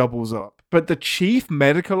also doubles up. But the chief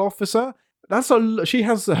medical officer... She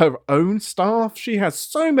has her own staff. She has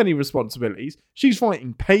so many responsibilities. She's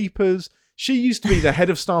writing papers. She used to be the head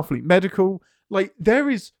of Starfleet Medical. Like, there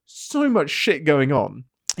is so much shit going on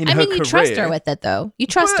in her career. You trust her with it, though. You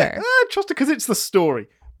trust her. I trust her because it's the story.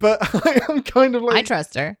 But I'm kind of like... I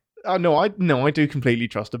trust her. No, I do completely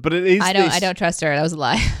trust her. But it is I don't trust her. That was a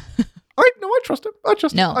lie. I trust him. I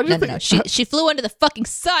trust him. No, I just no. She flew under the fucking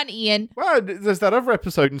sun, Ian. Well, there's that other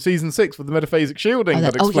episode in season 6 with the metaphasic shielding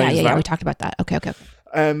that explains that. Yeah, we talked about that. Okay.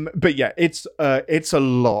 But yeah, it's a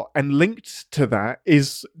lot, and linked to that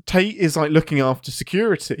is Tate is like looking after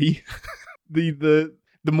security. the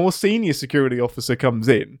more senior security officer comes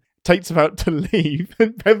in. Tate's about to leave,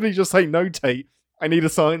 and Beverly just say, "No, Tate, I need a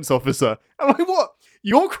science officer." I'm like, "What?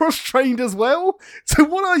 You're cross-trained as well? So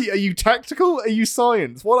what are you? Are you tactical? Are you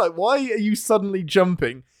science? What? Why are you suddenly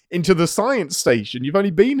jumping into the science station? You've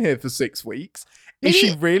only been here for 6 weeks." Is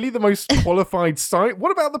she really the most qualified science?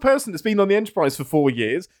 What about the person that's been on the Enterprise for 4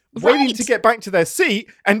 years, waiting to get back to their seat,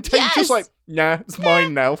 and Tate's just like, "Nah, it's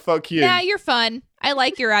mine now. Fuck you." Nah, you're fun. I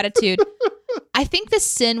like your attitude. I think the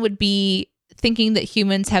sin would be thinking that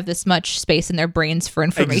humans have this much space in their brains for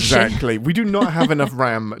information. Exactly. We do not have enough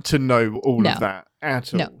RAM to know all of that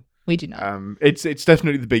at all. No, we do not. It's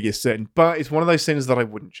definitely the biggest sin, but it's one of those sins that I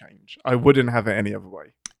wouldn't change. I wouldn't have it any other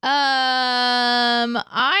way.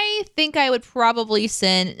 I think I would probably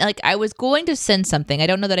sin. Like, I was going to sin something. I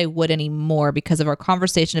don't know that I would anymore because of our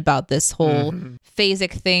conversation about this whole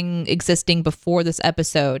phasic thing existing before this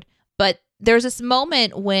episode. But there's this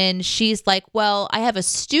moment when she's like, well, I have a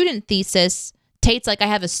student thesis. Tate's like, I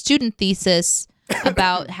have a student thesis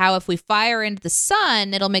about how if we fire into the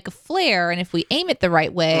sun, it'll make a flare. And if we aim it the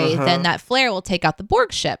right way, then that flare will take out the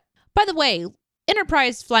Borg ship. By the way,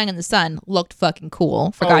 Enterprise flying in the sun looked fucking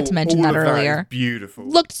cool. Forgot to mention that earlier. That is beautiful.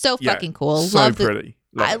 Looked so fucking cool. So pretty.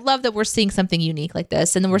 I love that we're seeing something unique like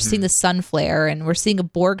this. And then we're seeing the sun flare and we're seeing a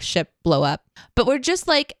Borg ship blow up. But we're just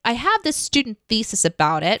like, I have this student thesis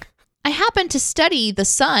about it. I happened to study the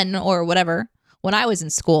sun or whatever when I was in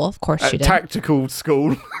school. Of course she did. Tactical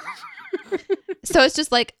school. So it's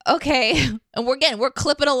just like, okay. And we're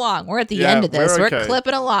clipping along. We're at the end of this. We're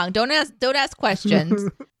clipping along. Don't ask questions.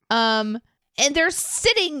 And they're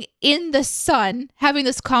sitting in the sun having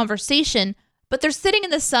this conversation, but they're sitting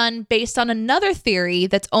in the sun based on another theory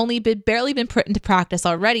that's only barely been put into practice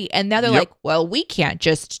already. And now they're like, well, we can't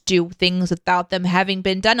just do things without them having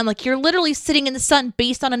been done. I'm like, you're literally sitting in the sun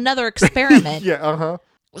based on another experiment.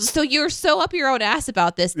 So you're so up your own ass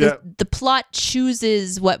about this. The plot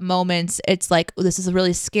chooses what moments it's like, oh, this is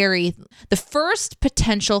really scary. The first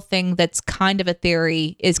potential thing that's kind of a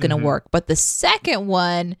theory is going to work. But the second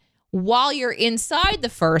one, while you're inside the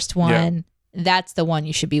first one, that's the one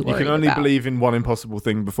you should be worried about. You can only believe in one impossible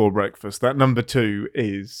thing before breakfast. That number 2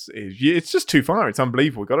 is it's just too far. It's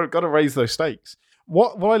unbelievable. Got to raise those stakes.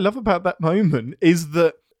 What I love about that moment is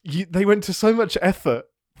that they went to so much effort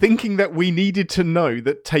thinking that we needed to know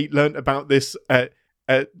that Tate learnt about this at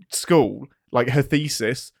school, like her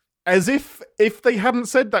thesis, as if they hadn't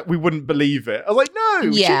said that, we wouldn't believe it. I was like,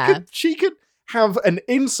 no, she could have an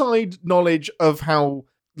inside knowledge of how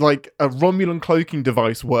like a Romulan cloaking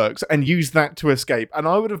device works and use that to escape, and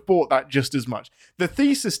I would have bought that just as much. The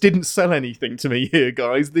thesis didn't sell anything to me here,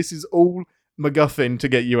 guys. This is all MacGuffin to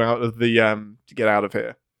get you out of the to get out of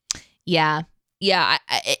here.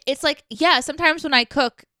 It's like, sometimes when I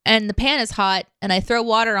cook and the pan is hot and I throw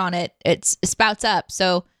water on it, it spouts up.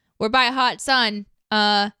 So we're by a hot sun.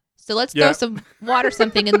 So let's throw some water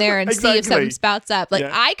something in there and see if something spouts up. Like,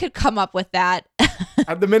 I could come up with that.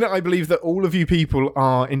 At the minute, I believe that all of you people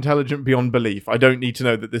are intelligent beyond belief. I don't need to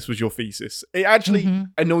know that this was your thesis. It actually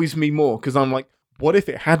annoys me more because I'm like, what if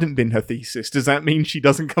it hadn't been her thesis? Does that mean she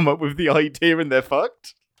doesn't come up with the idea and they're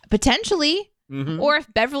fucked? Potentially. Or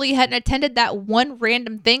if Beverly hadn't attended that one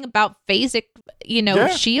random thing about phasic,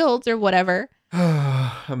 shields or whatever.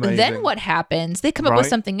 Amazing. Then what happens? They come up with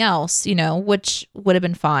something else, which would have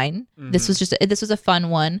been fine. This was a fun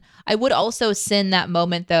one. I would also sin that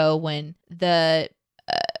moment though when the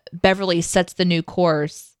Beverly sets the new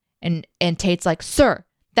course and Tate's like, "Sir,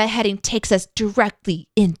 that heading takes us directly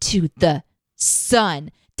into the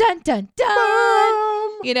sun." Dun dun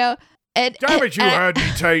dun. And damn it, you heard me,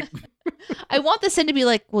 Tate. I want the sin to be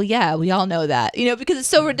like, well, yeah, we all know that, because it's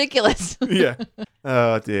so ridiculous.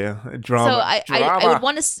 Oh dear, drama. So I would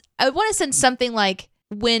want to send something like,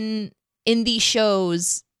 when in these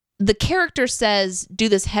shows the character says do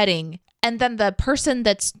this heading, and then the person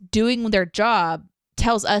that's doing their job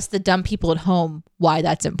tells us, the dumb people at home, why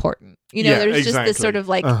that's important. There's just this sort of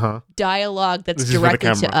like dialogue that's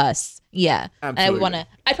directed to us. Yeah, absolutely. And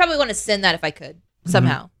I probably want to send that if I could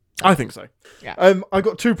somehow. I think so. Yeah. I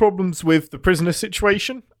got 2 problems with the prisoner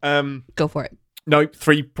situation. Go for it. No,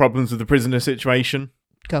 3 problems with the prisoner situation.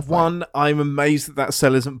 Go for it. 1, I'm amazed that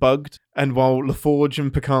cell isn't bugged. And while LaForge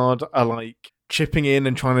and Picard are like chipping in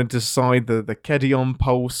and trying to decide the Kedion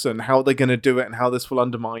pulse and how they're going to do it and how this will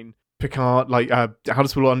undermine Picard, how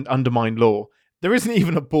this will undermine Lore, there isn't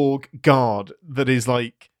even a Borg guard that is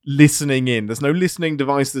like listening in. There's no listening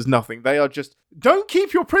device. There's nothing. They are just, don't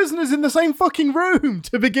keep your prisoners in the same fucking room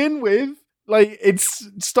to begin with. Like,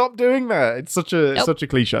 stop doing that. It's such a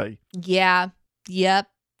cliche. Yeah. Yep.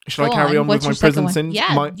 Should I carry on with my prison sins?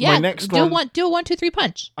 Yeah, my next do a 1, 2, 3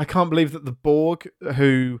 punch. I can't believe that the Borg,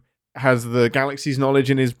 who has the galaxy's knowledge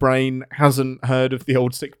in his brain, hasn't heard of the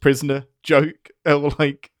old sick prisoner joke or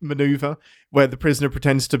like maneuver where the prisoner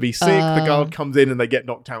pretends to be sick. The guard comes in and they get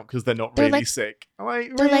knocked out because they're really sick. I'm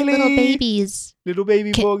like, they're like little babies. Little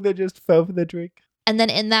baby Borg that just fell for their drink. And then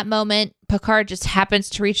in that moment, Picard just happens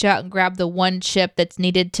to reach out and grab the one chip that's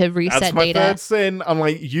needed to reset That's my data. third sin. I'm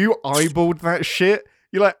like, you eyeballed that shit.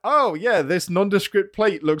 You're like, oh yeah, this nondescript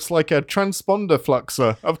plate looks like a transponder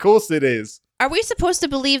fluxer. Of course it is. Are we supposed to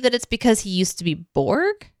believe that it's because he used to be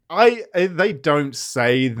Borg? They don't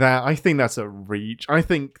say that. I think that's a reach. I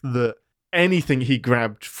think that anything he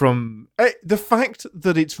grabbed from... the fact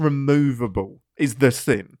that it's removable is the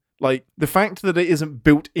sin. Like, the fact that it isn't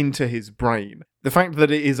built into his brain, the fact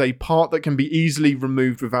that it is a part that can be easily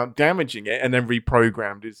removed without damaging it and then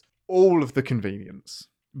reprogrammed is all of the convenience.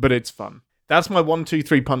 But it's fun. That's my 1, 2,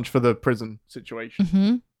 3 punch for the prison situation.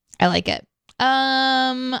 Mm-hmm. I like it.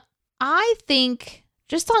 I think,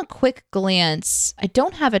 just on quick glance, I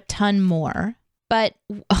don't have a ton more, but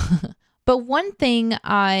one thing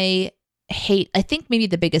I hate, I think maybe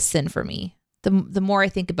the biggest sin for me, the more I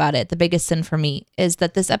think about it, the biggest sin for me is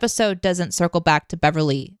that this episode doesn't circle back to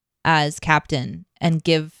Beverly as captain and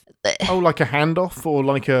give... like a handoff or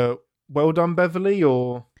like a well done Beverly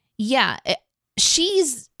or... Yeah,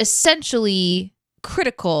 she's essentially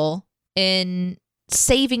critical in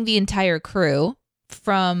saving the entire crew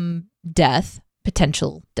from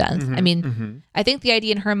potential death. Mm-hmm, I mean, I think the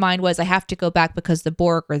idea in her mind was I have to go back because the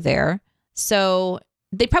Borg are there. So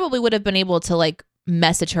they probably would have been able to like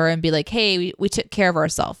message her and be like, hey, we took care of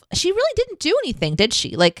ourselves. She really didn't do anything, did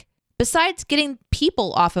she? Like, besides getting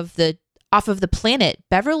people off of the planet,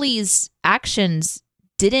 Beverly's actions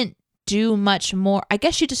didn't do much more. I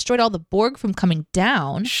guess she destroyed all the Borg from coming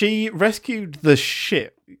down. She rescued the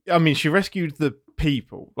ship. I mean, she rescued the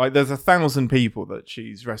people. Like, there's 1,000 people that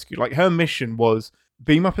she's rescued. Like, her mission was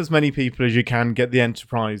beam up as many people as you can, get the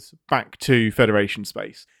Enterprise back to Federation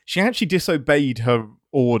space. She actually disobeyed her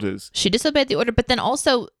orders. She disobeyed the order, but then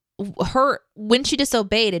also when she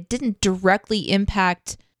disobeyed, it didn't directly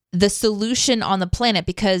impact the solution on the planet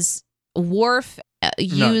because Worf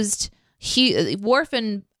Worf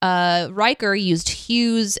and Riker used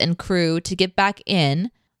Hughes and crew to get back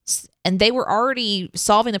in, and they were already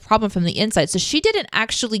solving the problem from the inside. So she didn't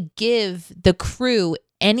actually give the crew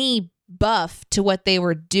any buff to what they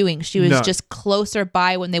were doing. She was just closer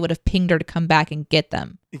by when they would have pinged her to come back and get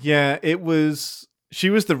them. Yeah, she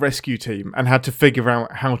was the rescue team and had to figure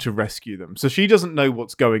out how to rescue them. So she doesn't know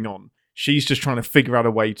what's going on. She's just trying to figure out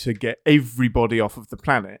a way to get everybody off of the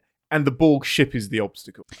planet. And the Borg ship is the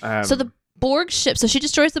obstacle. So the Borg ship, so she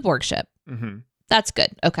destroys the Borg ship. Mm-hmm. That's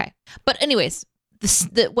good. Okay. But anyways,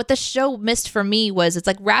 what the show missed for me was it's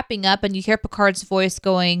like wrapping up and you hear Picard's voice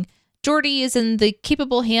going, Geordi is in the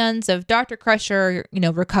capable hands of Dr. Crusher,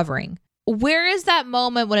 recovering. Where is that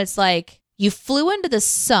moment when it's like, you flew into the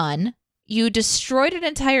sun, you destroyed an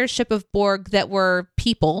entire ship of Borg that were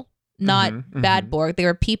people, not bad Borg, they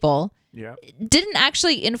were people. Yeah. Didn't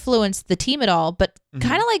actually influence the team at all, but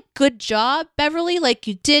kind of like, good job, Beverly. Like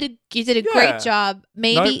you did a great job.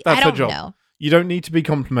 Maybe. No, that's I don't her job. know. You don't need to be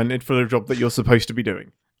complimented for the job that you're supposed to be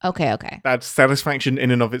doing. Okay. That's satisfaction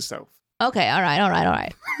in and of itself. Okay. All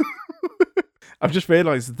right. I've just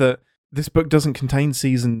realized that this book doesn't contain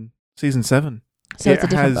season 7. So it's a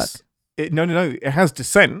different book. No. It has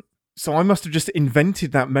Descent. So I must have just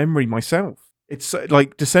invented that memory myself. It's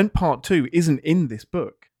like Descent Part 2 isn't in this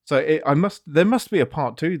book. So there must be a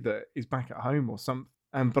part 2 that is back at home or something.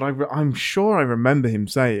 But I'm sure I remember him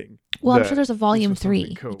saying. Well, I'm sure there's a volume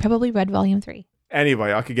 3. Cool. You probably read volume 3.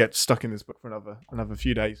 Anyway, I could get stuck in this book for another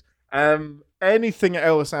few days. Anything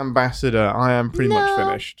else, Ambassador? I am pretty much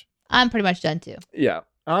finished. I'm pretty much done too. Yeah.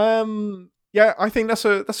 Yeah. I think that's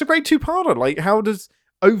a great 2-parter. Like,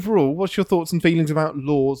 overall, what's your thoughts and feelings about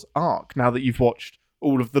Lore's arc now that you've watched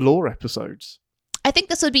all of the Lore episodes? I think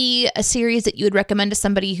this would be a series that you would recommend to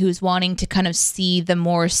somebody who's wanting to kind of see the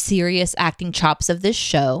more serious acting chops of this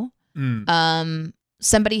show.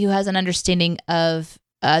 Somebody who has an understanding of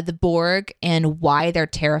the Borg and why they're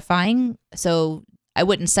terrifying. So I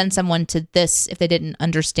wouldn't send someone to this if they didn't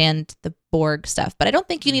understand the Borg stuff. But I don't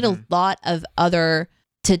think you need a lot of other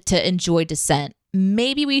to enjoy Descent.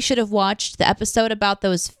 Maybe we should have watched the episode about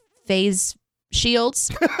those phase shields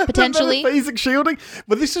potentially. Phasic shielding,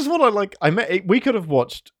 but this is what I like. We could have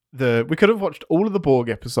watched all of the Borg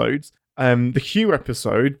episodes the Hugh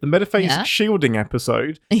episode, the metaphase shielding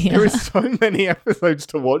episode. Yeah. There is so many episodes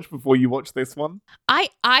to watch before you watch this one.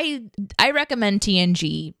 I recommend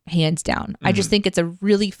TNG hands down. I just think it's a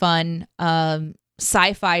really fun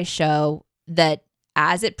sci-fi show that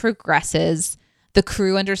as it progresses, the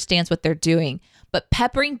crew understands what they're doing. But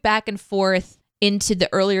peppering back and forth into the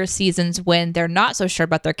earlier seasons when they're not so sure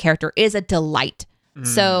about their character is a delight.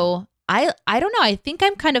 So I don't know. I think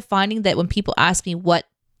I'm kind of finding that when people ask me what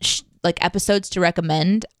like episodes to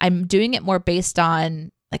recommend, I'm doing it more based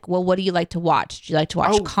on like, well, what do you like to watch? Do you like to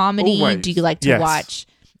watch comedy? Always. Do you like to watch?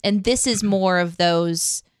 And this is more of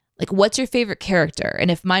those, like, what's your favorite character? And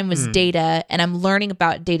if mine was Data, and I'm learning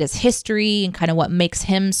about Data's history and kind of what makes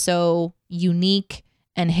him so unique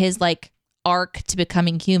and his like arc to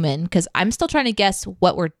becoming human, because I'm still trying to guess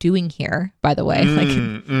what we're doing here, by the way, like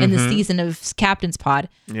in the season of Captain's Pod.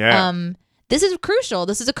 This is crucial.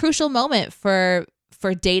 This is a crucial moment for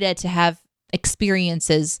Data to have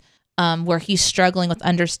experiences where he's struggling with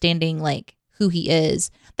understanding like who he is.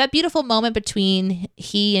 That beautiful moment between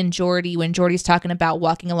he and Geordi, when Geordi's talking about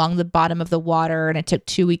walking along the bottom of the water and it took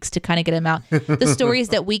 2 weeks to kind of get him out. The stories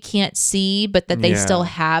that we can't see, but that they still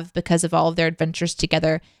have because of all of their adventures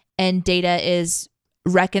together. And Data is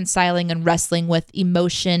reconciling and wrestling with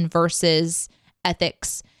emotion versus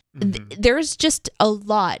ethics. There's just a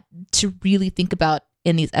lot to really think about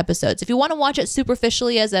in these episodes. If you want to watch it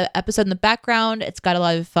superficially as an episode in the background, it's got a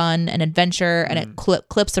lot of fun and adventure, and it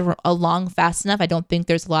clips along fast enough. I don't think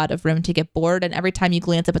there's a lot of room to get bored. And every time you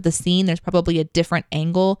glance up at the scene, there's probably a different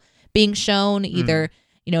angle being shown, either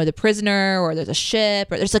the prisoner, or there's a ship,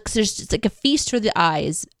 or there's just like a feast for the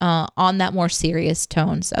eyes on that more serious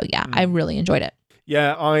tone. So yeah, I really enjoyed it.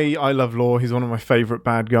 Yeah, I love Law. He's one of my favorite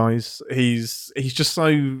bad guys. He's just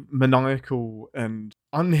so maniacal and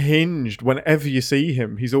unhinged. Whenever you see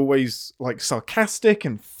him, he's always like sarcastic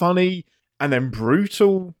and funny, and then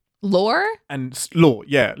brutal. Law, and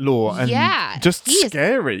just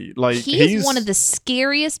scary. Like he's one of the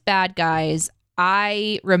scariest bad guys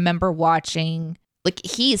I remember watching. Like,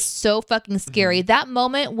 he is so fucking scary. That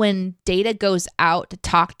moment when Data goes out to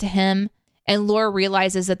talk to him, and Laura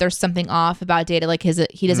realizes that there's something off about Data, like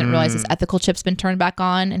he doesn't realize his ethical chip's been turned back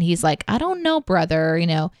on, and he's like, I don't know, brother,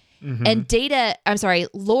 And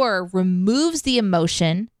Laura removes the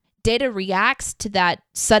emotion. Data reacts to that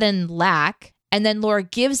sudden lack, and then Laura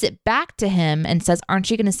gives it back to him and says,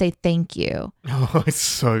 aren't you going to say thank you? Oh, it's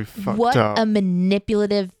so fucked what up. What a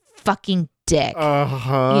manipulative fucking dick.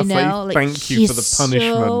 Thank you for the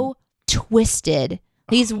punishment. So twisted.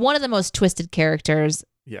 He's one of the most twisted characters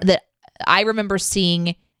that I remember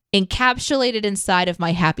seeing encapsulated inside of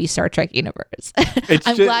my happy Star Trek universe.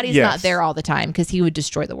 I'm glad he's not there all the time, because he would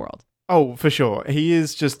destroy the world. Oh, for sure. He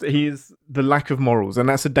is the lack of morals, and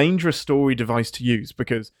that's a dangerous story device to use,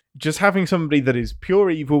 because just having somebody that is pure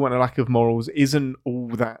evil and a lack of morals isn't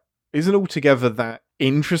altogether that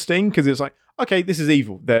interesting, because it's like, okay, this is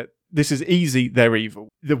evil. This is easy, they're evil.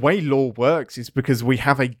 The way Law works is because we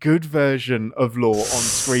have a good version of Law on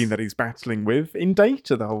screen that he's battling with in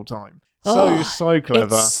Data the whole time. So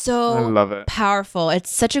clever. It's so I love it. Powerful.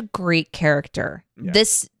 It's such a great character. Yeah.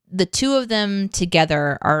 The two of them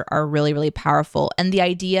together are really, really powerful. And the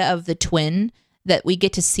idea of the twin, that we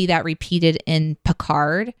get to see that repeated in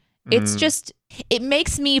Picard, it's just, it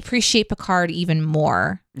makes me appreciate Picard even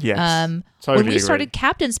more. Yes. When we started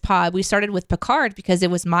Captain's Pod, we started with Picard because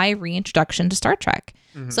it was my reintroduction to Star Trek.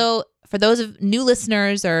 So for those of new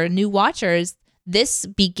listeners or new watchers, this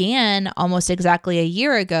began almost exactly a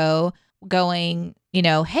year ago, going,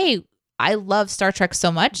 hey, I love Star Trek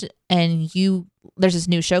so much, and there's this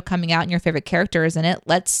new show coming out and your favorite character is in it.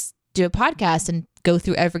 Let's do a podcast and go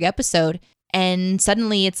through every episode. And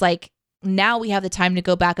suddenly it's like, now we have the time to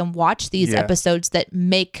go back and watch these episodes that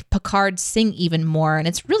make Picard sing even more. And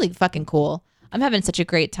it's really fucking cool. I'm having such a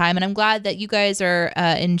great time, and I'm glad that you guys are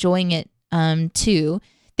enjoying it too.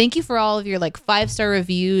 Thank you for all of your 5-star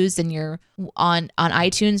reviews and your on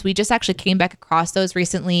iTunes. We just actually came back across those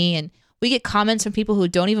recently, and we get comments from people who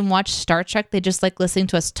don't even watch Star Trek. They just like listening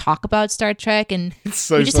to us talk about Star Trek, and it's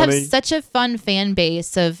so we just funny. have such a fun fan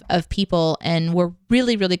base of people, and we're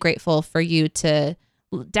really, really grateful for you to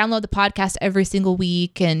download the podcast every single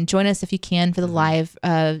week and join us if you can for the live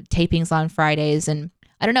tapings on Fridays. And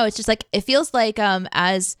I don't know, it's just like, it feels like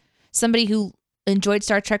as somebody who enjoyed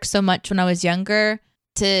Star Trek so much when I was younger,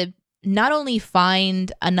 to not only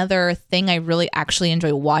find another thing I really actually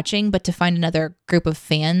enjoy watching, but to find another group of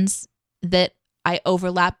fans that I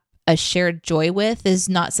overlap a shared joy with is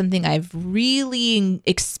not something I've really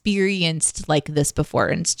experienced like this before.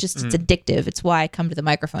 And it's just, it's addictive. It's why I come to the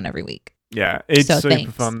microphone every week. Yeah, it's super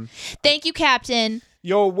thanks. fun. Thank you, Captain.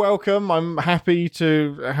 You're welcome. I'm happy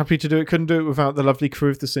to do it. Couldn't do it without the lovely crew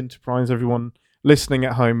of the Enterprise, everyone listening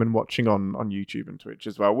at home and watching on YouTube and Twitch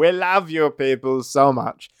as well. We love you people so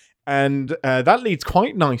much. And that leads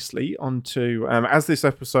quite nicely onto, as this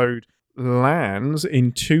episode lands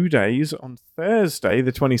in 2 days, on Thursday,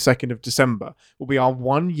 the 22nd of December, will be our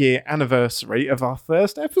 1 year anniversary of our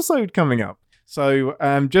first episode coming up. So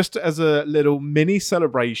just as a little mini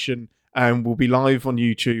celebration, we'll be live on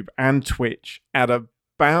YouTube and Twitch at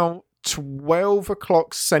about 12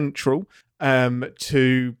 o'clock Central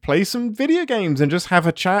to play some video games and just have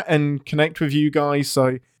a chat and connect with you guys.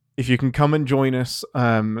 So if you can come and join us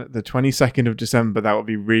the 22nd of December, that would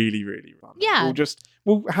be really, really fun. Yeah.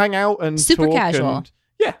 We'll hang out and super talk casual. And,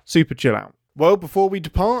 yeah, super chill out. Well, before we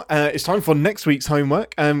depart, it's time for next week's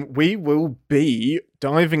homework. We will be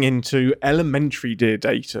diving into Elementary Dear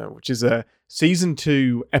Data, which is a season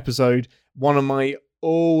 2 episode, one of my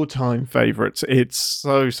all-time favorites. It's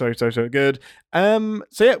so good. So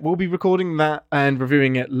yeah, we'll be recording that and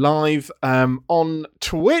reviewing it live on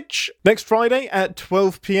Twitch next Friday at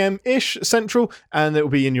 12 p.m. ish Central, and it will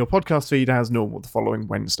be in your podcast feed as normal the following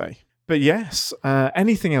Wednesday. But yes,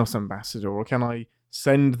 anything else, Ambassador, or can I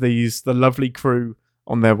send the lovely crew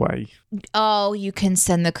on their way? Oh, you can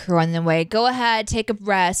send the crew on their way. Go ahead, take a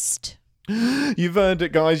rest. You've earned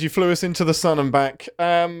it, guys. You flew us into the sun and back.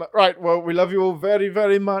 Right, well, we love you all very,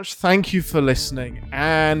 very much. Thank you for listening.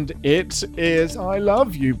 And it is I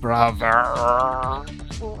love you, brother.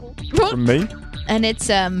 From me. And it's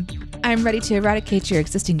I'm ready to eradicate your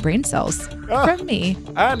existing brain cells. From me.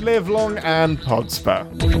 And live long and prosper.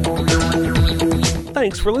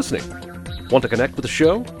 Thanks for listening. Want to connect with the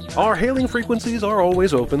show? Our hailing frequencies are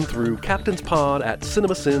always open through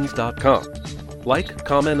captainspod@cinemasins.com. Like,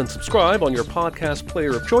 comment, and subscribe on your podcast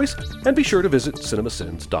player of choice, and be sure to visit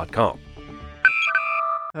cinemasins.com.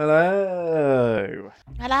 Hello.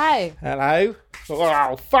 Hello. Hello.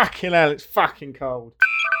 Oh, fucking hell, it's fucking cold.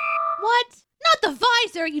 What? Not the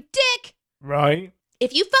visor, you dick! Right.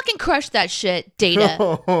 If you fucking crush that shit, Data.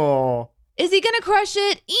 Is he gonna crush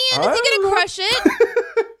it? Ian, is he gonna crush it?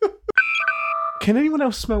 Can anyone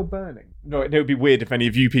else smell burning? No, it would be weird if any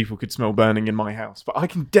of you people could smell burning in my house, but I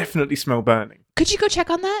can definitely smell burning. Could you go check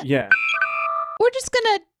on that? Yeah. We're just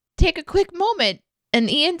gonna take a quick moment, and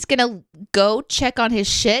Ian's gonna go check on his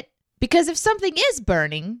shit, because if something is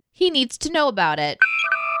burning, he needs to know about it.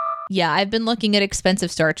 Yeah, I've been looking at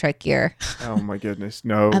expensive Star Trek gear. Oh my goodness,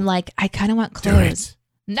 no. I'm like, I kind of want clothes.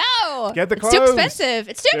 No! Get the It's clothes. too expensive.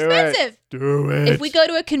 It's too expensive. Do it. If we go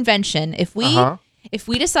to a convention, if we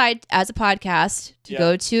decide as a podcast to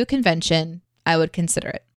go to a convention, I would consider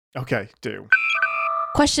it. Okay, do.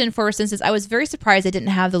 Question for instance, I was very surprised I didn't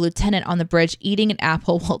have the lieutenant on the bridge eating an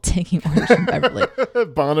apple while taking orders from Beverly.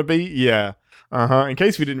 Barnaby, yeah. In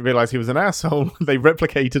case we didn't realize he was an asshole, they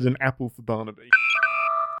replicated an apple for Barnaby.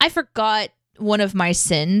 I forgot one of my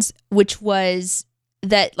sins, which was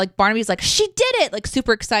that like Barnaby's like, she did it, like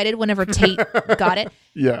super excited whenever Tate got it.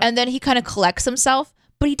 Yeah. And then he kind of collects himself,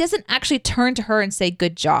 but he doesn't actually turn to her and say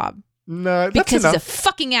good job. No, that's because enough. he's a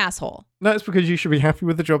fucking asshole. No, it's because you should be happy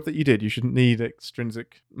with the job that you did. You shouldn't need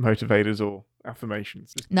extrinsic motivators or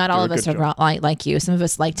affirmations. Just Not all of us are like you. Some of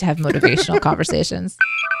us like to have motivational conversations.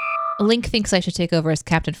 Link thinks I should take over as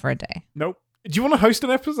captain for a day. Nope. Do you want to host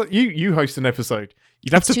an episode? You host an episode.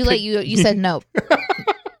 You'd have It's too late. You said no.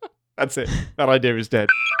 That's it. That idea is dead.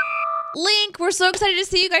 Link, we're so excited to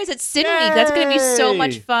see you guys at Sin Week. That's going to be so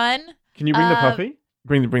much fun. Can you bring the puppy?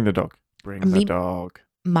 Bring the dog. Bring the dog.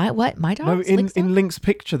 My what? My dog? No, in Link's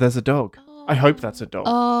picture, there's a dog. I hope that's a dog.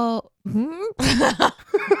 Oh.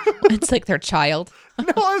 It's like their child. No,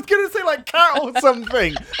 I was going to say like cat or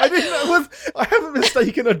something. I haven't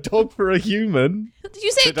mistaken a dog for a human. Did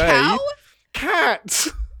you say today. cow? Cat.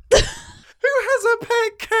 Who has a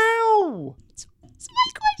pet cow? It's my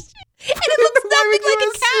question. And it looks nothing like a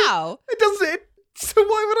cow. It doesn't. So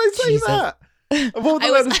why would I say Jesus. that? Of all the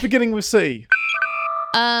letters beginning with C.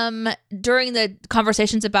 During the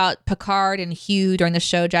conversations about Picard and Hugh during the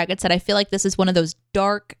show, Jagged said, I feel like this is one of those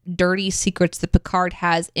dark, dirty secrets that Picard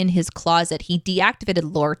has in his closet. He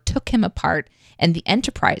deactivated lore, took him apart, and the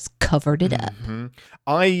Enterprise covered it up. Mm-hmm.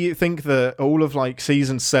 I think that all of like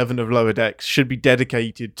season 7 of Lower Decks should be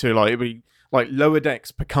dedicated to like Lower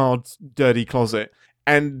Decks, Picard's dirty closet,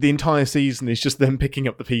 and the entire season is just them picking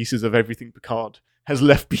up the pieces of everything Picard has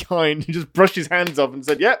left behind. He just brushed his hands off and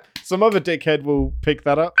said, yep, some other dickhead will pick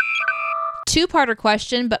that up. Two-parter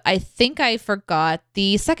question, but I think I forgot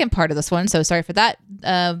the second part of this one, so sorry for that.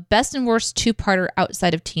 Best and worst two-parter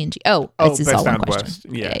outside of TNG. This is all one question. Worst.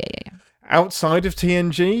 Yeah. Outside of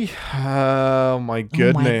TNG? Oh my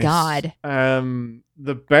goodness. Oh my God.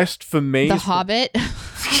 The best for me The is Hobbit.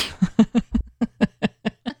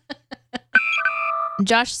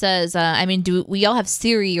 Josh says, do we all have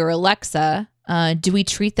Siri or Alexa? Do we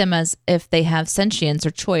treat them as if they have sentience or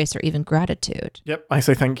choice or even gratitude? Yep, I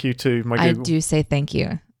say thank you to my Google. I do say thank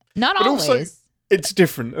you. Not But always. also, it's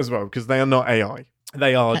different as well because they are not AI.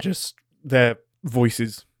 They are just their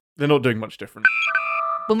voices. They're not doing much different.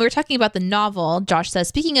 When we were talking about the novel, Josh says,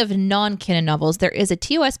 speaking of non-canon novels, there is a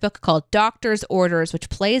TOS book called Doctor's Orders, which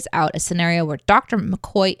plays out a scenario where Dr.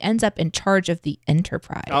 McCoy ends up in charge of the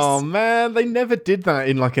Enterprise. Oh, man, they never did that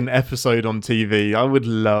in like an episode on TV. I would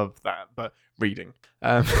love that, but reading.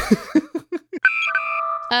 Star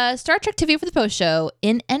Trek TV for the post show.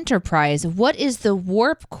 In Enterprise, what is the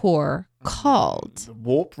warp core called? The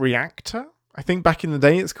warp reactor? I think back in the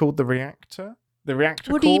day it's called the reactor. The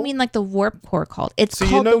reactor What core? do you mean like the warp core called? It's So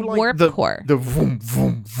called you know, the like warp core. The vroom,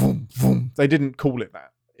 vroom, vroom, vroom. They didn't call it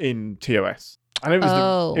that in TOS. I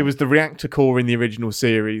know it was the reactor core in the original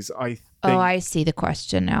series, I think. Oh, I see the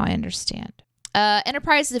question now. I understand.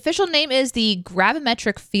 Enterprise's official name is the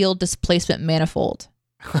Gravimetric Field Displacement Manifold.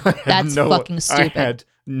 That's fucking stupid. I had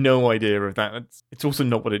no idea of that. It's also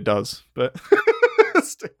not what it does, but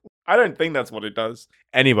still, I don't think that's what it does.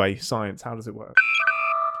 Anyway, science, how does it work?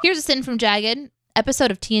 Here's a sin from Jagged. Episode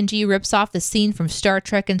of TNG rips off the scene from Star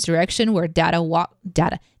Trek Insurrection where Data walks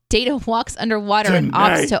underwater and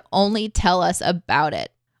opts to only tell us about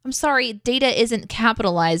it. I'm sorry, Data isn't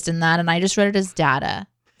capitalized in that, and I just read it as Data.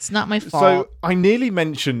 It's not my fault. So I nearly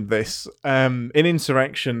mentioned this. In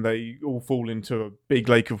Insurrection, they all fall into a big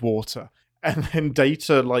lake of water, and then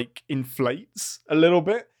Data like inflates a little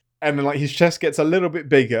bit, and then like his chest gets a little bit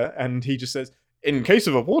bigger, and he just says, in case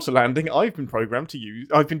of a water landing, I've been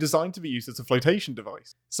designed to be used as a flotation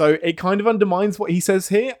device. So it kind of undermines what he says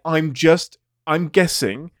here. I'm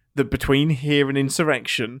guessing that between here and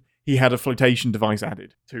Insurrection, he had a flotation device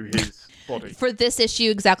added to his body. For this issue,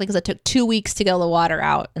 exactly, because it took 2 weeks to get all the water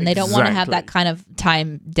out, and they don't want to have that kind of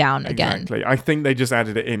time down again. Exactly. I think they just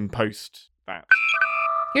added it in post that.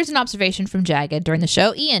 Here's an observation from Jagged during the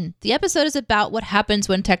show. Ian, the episode is about what happens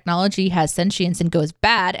when technology has sentience and goes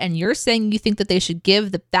bad, and you're saying you think that they should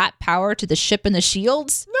give that power to the ship and the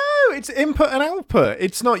shields? No, it's input and output.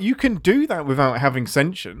 It's not, you can do that without having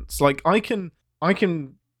sentience. Like, I can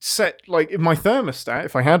set, like, in my thermostat,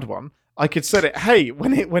 if I had one, I could set it, hey,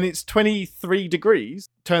 when it's 23 degrees,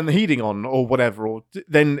 turn the heating on or whatever, or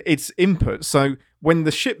then it's input. So when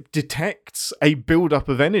the ship detects a buildup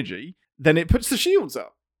of energy, then it puts the shields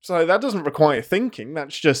up. So that doesn't require thinking.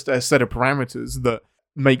 That's just a set of parameters that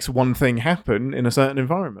makes one thing happen in a certain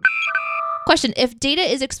environment. Question, if Data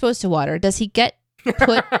is exposed to water, does he get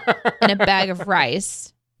put in a bag of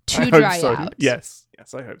rice to dry out? Yes,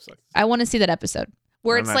 I hope so. I want to see that episode.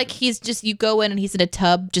 Where it's like you go in and he's in a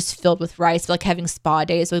tub just filled with rice, like having spa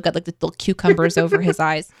days. So we've got like the little cucumbers over his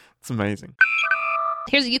eyes. It's amazing.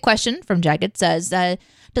 Here's a question from Jagged. It says,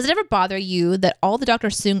 does it ever bother you that all the Dr.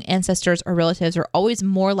 Soong ancestors or relatives are always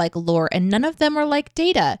more like Lore and none of them are like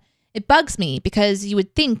Data? It bugs me because you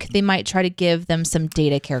would think they might try to give them some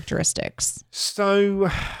Data characteristics. So,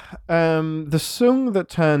 the Soong that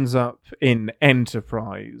turns up in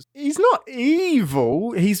Enterprise, he's not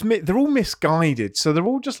evil. They're all misguided. So they're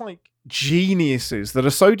all just like geniuses that are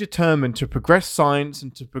so determined to progress science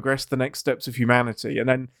and to progress the next steps of humanity. And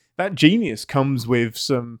then that genius comes with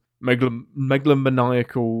some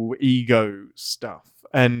megalomaniacal ego stuff.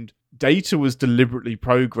 And Data was deliberately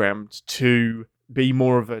programmed to be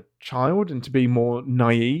more of a child and to be more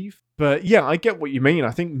naive. But yeah, I get what you mean.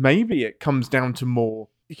 I think maybe it comes down to more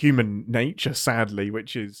human nature, sadly,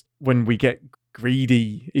 which is when we get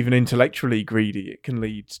greedy, even intellectually greedy, it can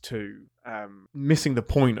lead to missing the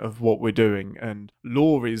point of what we're doing. And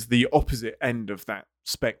Lore is the opposite end of that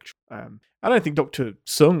spectrum. I don't think Dr.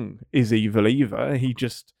 Soong is evil either.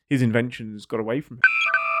 His inventions got away from him.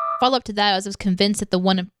 Follow up to that, I was convinced that the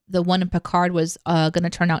one in Picard was going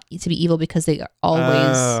to turn out to be evil because they are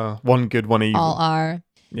always one good, one evil. All are.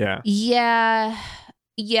 Yeah. I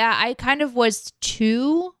kind of was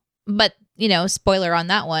too, but spoiler on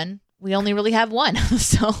that one. We only really have one,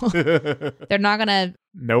 so they're not gonna.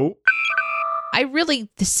 Nope. I really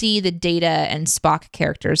see the Data and Spock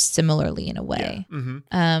characters similarly in a way. Yeah.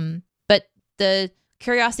 Mm-hmm. But the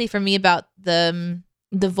curiosity for me about the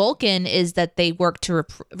Vulcan is that they work to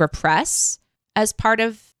repress as part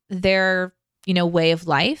of their, way of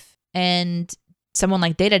life. And someone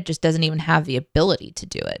like Data just doesn't even have the ability to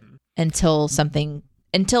do it until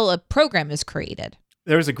a program is created.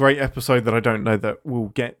 There is a great episode that I don't know that we'll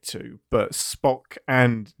get to, but Spock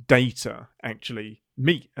and Data actually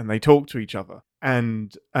meet and they talk to each other.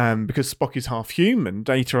 And because Spock is half human,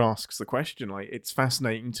 Data asks the question, like, it's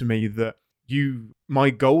fascinating to me that my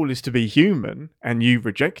goal is to be human, and you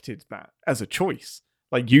rejected that as a choice.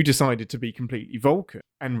 Like, you decided to be completely Vulcan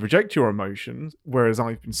and reject your emotions, whereas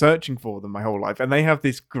I've been searching for them my whole life. And they have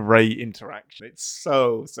this great interaction. It's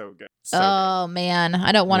so good. So good. Man,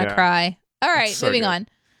 I don't want to cry. All right, moving on.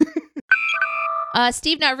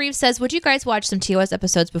 Steve Nat Reeves says, would you guys watch some TOS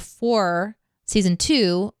episodes before season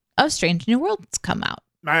 2 of Strange New Worlds come out?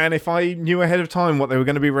 Man, if I knew ahead of time what they were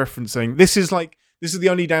going to be referencing, this is the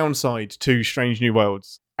only downside to Strange New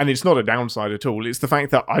Worlds. And it's not a downside at all. It's the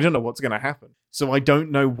fact that I don't know what's going to happen. So I don't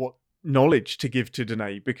know what knowledge to give to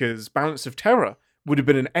Danae, because Balance of Terror would have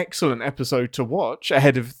been an excellent episode to watch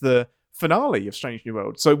ahead of the finale of Strange New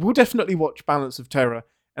Worlds. So we'll definitely watch Balance of Terror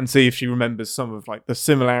and see if she remembers some of like the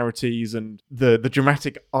similarities and the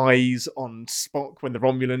dramatic eyes on Spock when the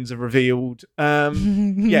Romulans are revealed.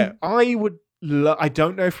 Yeah, I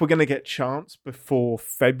don't know if we're going to get chance before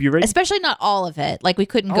February. Especially not all of it. Like, we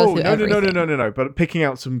couldn't go through everything. No. But picking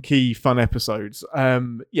out some key fun episodes. I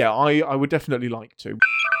would definitely like to.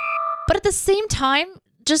 But at the same time,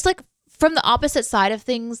 just like from the opposite side of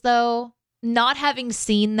things, though, not having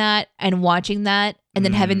seen that and watching that and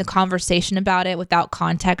then having the conversation about it without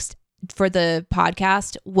context for the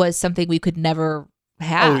podcast was something we could never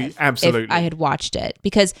have absolutely. If I had watched it.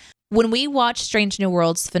 Because when we watched Strange New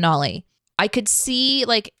Worlds finale, I could see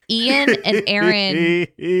like Ian and Aaron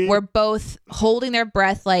were both holding their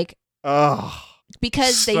breath, like,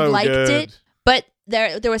 because they liked it, but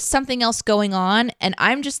there was something else going on, and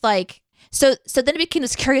I'm just like, so then it became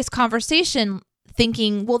this curious conversation,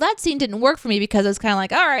 thinking, well, that scene didn't work for me because it's kind of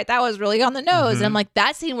like, all right, that was really on the nose, and I'm like,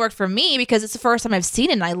 that scene worked for me because it's the first time I've seen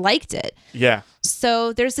it and I liked it. Yeah.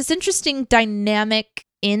 So there's this interesting dynamic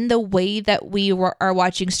in the way that we are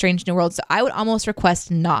watching Strange New Worlds. So I would almost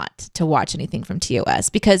request not to watch anything from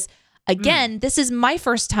TOS because, again, this is my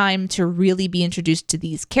first time to really be introduced to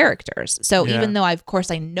these characters. So even though, of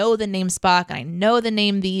course, I know the name Spock and I know the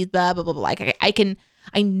name these, blah, blah, blah, blah, like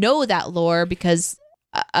I know that lore because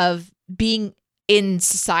of being in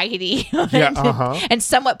society and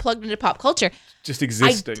somewhat plugged into pop culture. Just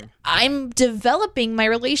existing. I'm developing my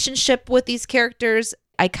relationship with these characters.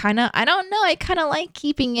 I don't know. I kind of like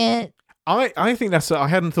keeping it. I think I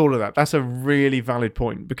hadn't thought of that. That's a really valid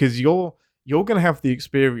point because you're going to have the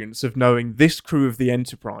experience of knowing this crew of the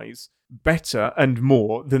Enterprise better and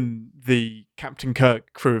more than the Captain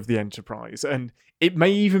Kirk crew of the Enterprise. And it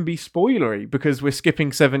may even be spoilery because we're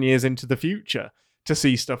skipping 7 years into the future to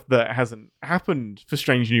see stuff that hasn't happened for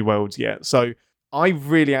Strange New Worlds yet. So I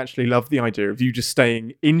really actually love the idea of you just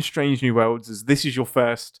staying in Strange New Worlds as this is your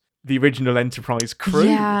first, the original Enterprise crew,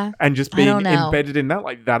 and just being embedded in that.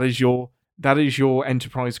 Like that is your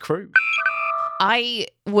Enterprise crew. I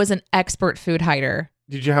was an expert food hider.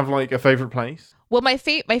 Did you have like a favorite place? Well, my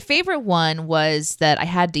favorite one was that I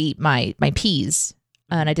had to eat my peas,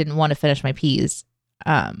 and I didn't want to finish my peas.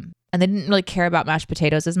 And they didn't really care about mashed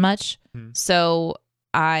potatoes as much. So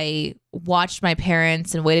I watched my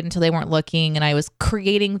parents and waited until they weren't looking, and I was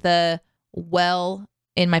creating the well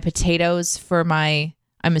in my potatoes for my,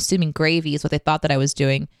 I'm assuming gravy is what they thought that I was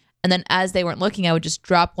doing. And then as they weren't looking, I would just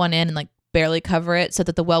drop one in and like barely cover it so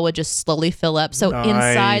that the well would just slowly fill up. So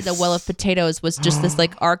inside the well of potatoes was just this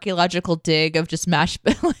like archaeological dig of just mashed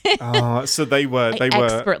potatoes. So they were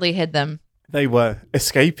expertly hid them. They were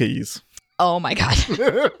escapees. Oh my God.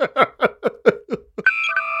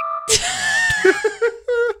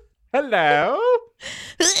 Hello.